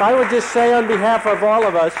I would just say on behalf of all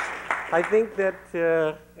of us, I think that,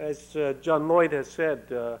 as John Lloyd has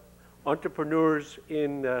said, entrepreneurs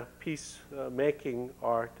in peacemaking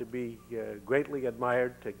are to be greatly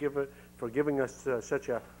admired for giving us such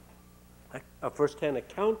a first-hand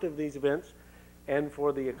account of these events and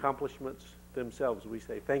for the accomplishments themselves. We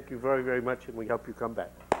say thank you very, very much, and we hope you come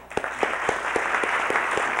back.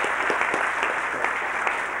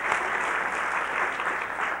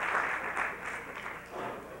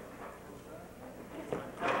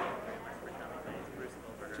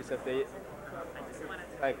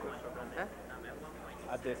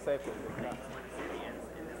 At the cycle.